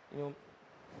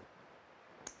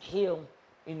 heal,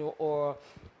 or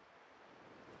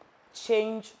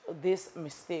change this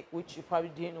mistake, which you probably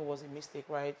didn't know was a mistake,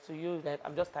 right? So you're like,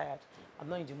 I'm just tired. I'm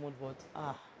not in the mood, but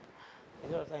a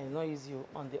lot of times it's not easy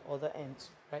on the other end,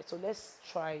 right? So let's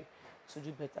try to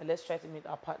do better. Let's try to meet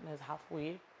our partners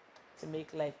halfway to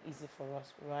make life easy for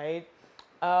us, right?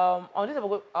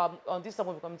 On this time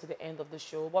we're coming to the end of the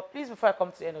show, but please, before I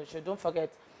come to the end of the show, don't forget,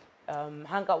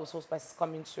 Hangout with Soul Spice is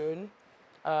coming soon.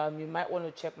 You might want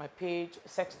to check my page,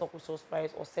 Sex Talk with Soul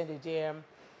Spice, or send a DM.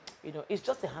 It's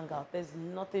just a hangout. There's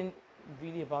nothing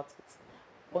really about it.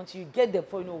 Once you get there,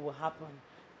 before you know what will happen,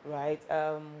 right?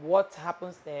 What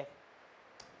happens there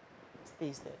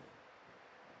stays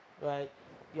there, right?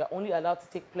 You are only allowed to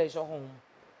take pleasure home,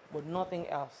 but nothing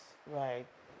else, right?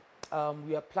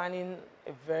 We are planning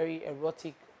a very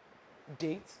erotic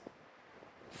date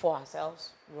for ourselves,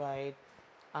 right?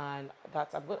 and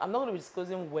that I'm not going to be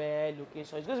disclosing where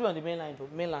location. It's going to be on the mainland, though.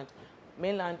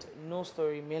 Mainland, no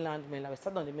story. Mainland. We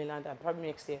start on the mainland, and probably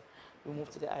next year we move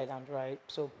to the island, right?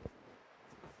 So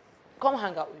come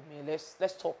hang out with me.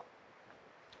 Let's talk.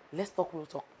 Let's talk real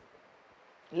talk.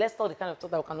 Let's talk the kind of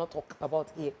talk that we cannot talk about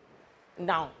here.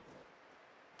 Now.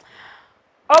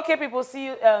 Okay, people, see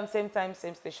you same time,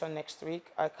 same station next week.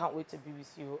 I can't wait to be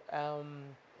with you.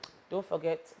 Don't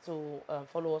forget to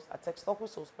follow us at Text Talk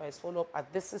with Soul Spice. Follow up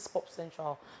at This is Pop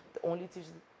Central, the only TV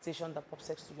station that pops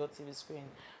next to your TV screen.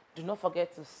 Do not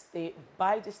forget to stay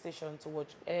by the station to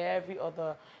watch every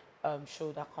other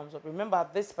show that comes up. Remember,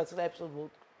 this particular episode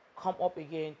will come up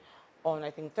again on,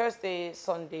 I think, Thursday,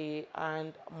 Sunday,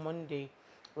 and Monday,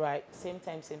 right? Same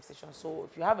time, same station. So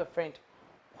if you have a friend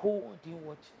who didn't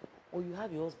watch, or you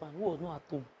have your husband who was not at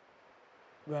home,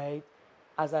 right?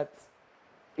 As at,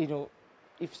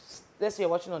 if let's say you're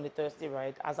watching on the Thursday,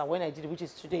 right? As at when I did it, which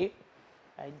is today,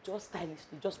 I just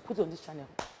stylishly just put it on this channel.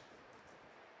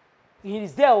 He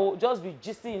is there, just be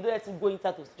gisting, you don't let him go into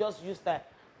it, just use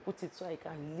that, put it so I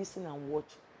can listen and watch,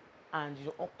 and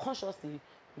unconsciously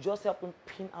you just help him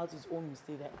pin out his own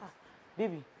mistake. Like,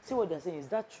 baby, see what they're saying, is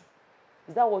that true?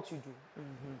 Is that what you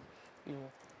do?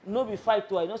 No be fight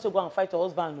to, I don't say go and fight your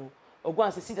husband, or go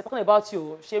and say, see, they're talking about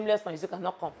you, shameless man, you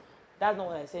cannot come. That's not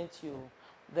what I sent you.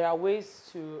 There are ways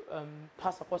to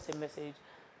pass across a message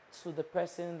to the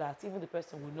person that even the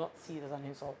person will not see it as an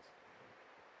insult.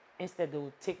 Instead, they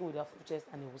will take it with their full chest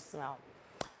and they will smile.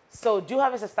 So, do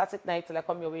have a static night till I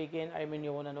come your way again. I remain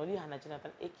your one and only Hannah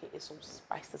Jonathan, aka Soul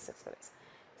Spice the Sex Fellas.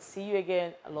 See you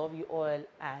again. I love you all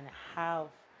and have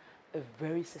a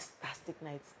very fantastic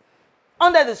night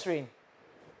under this rain.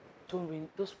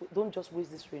 Don't just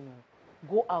waste this rain.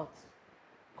 Go out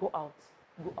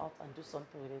and do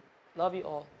something with it. Love you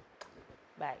all.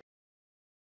 Bye.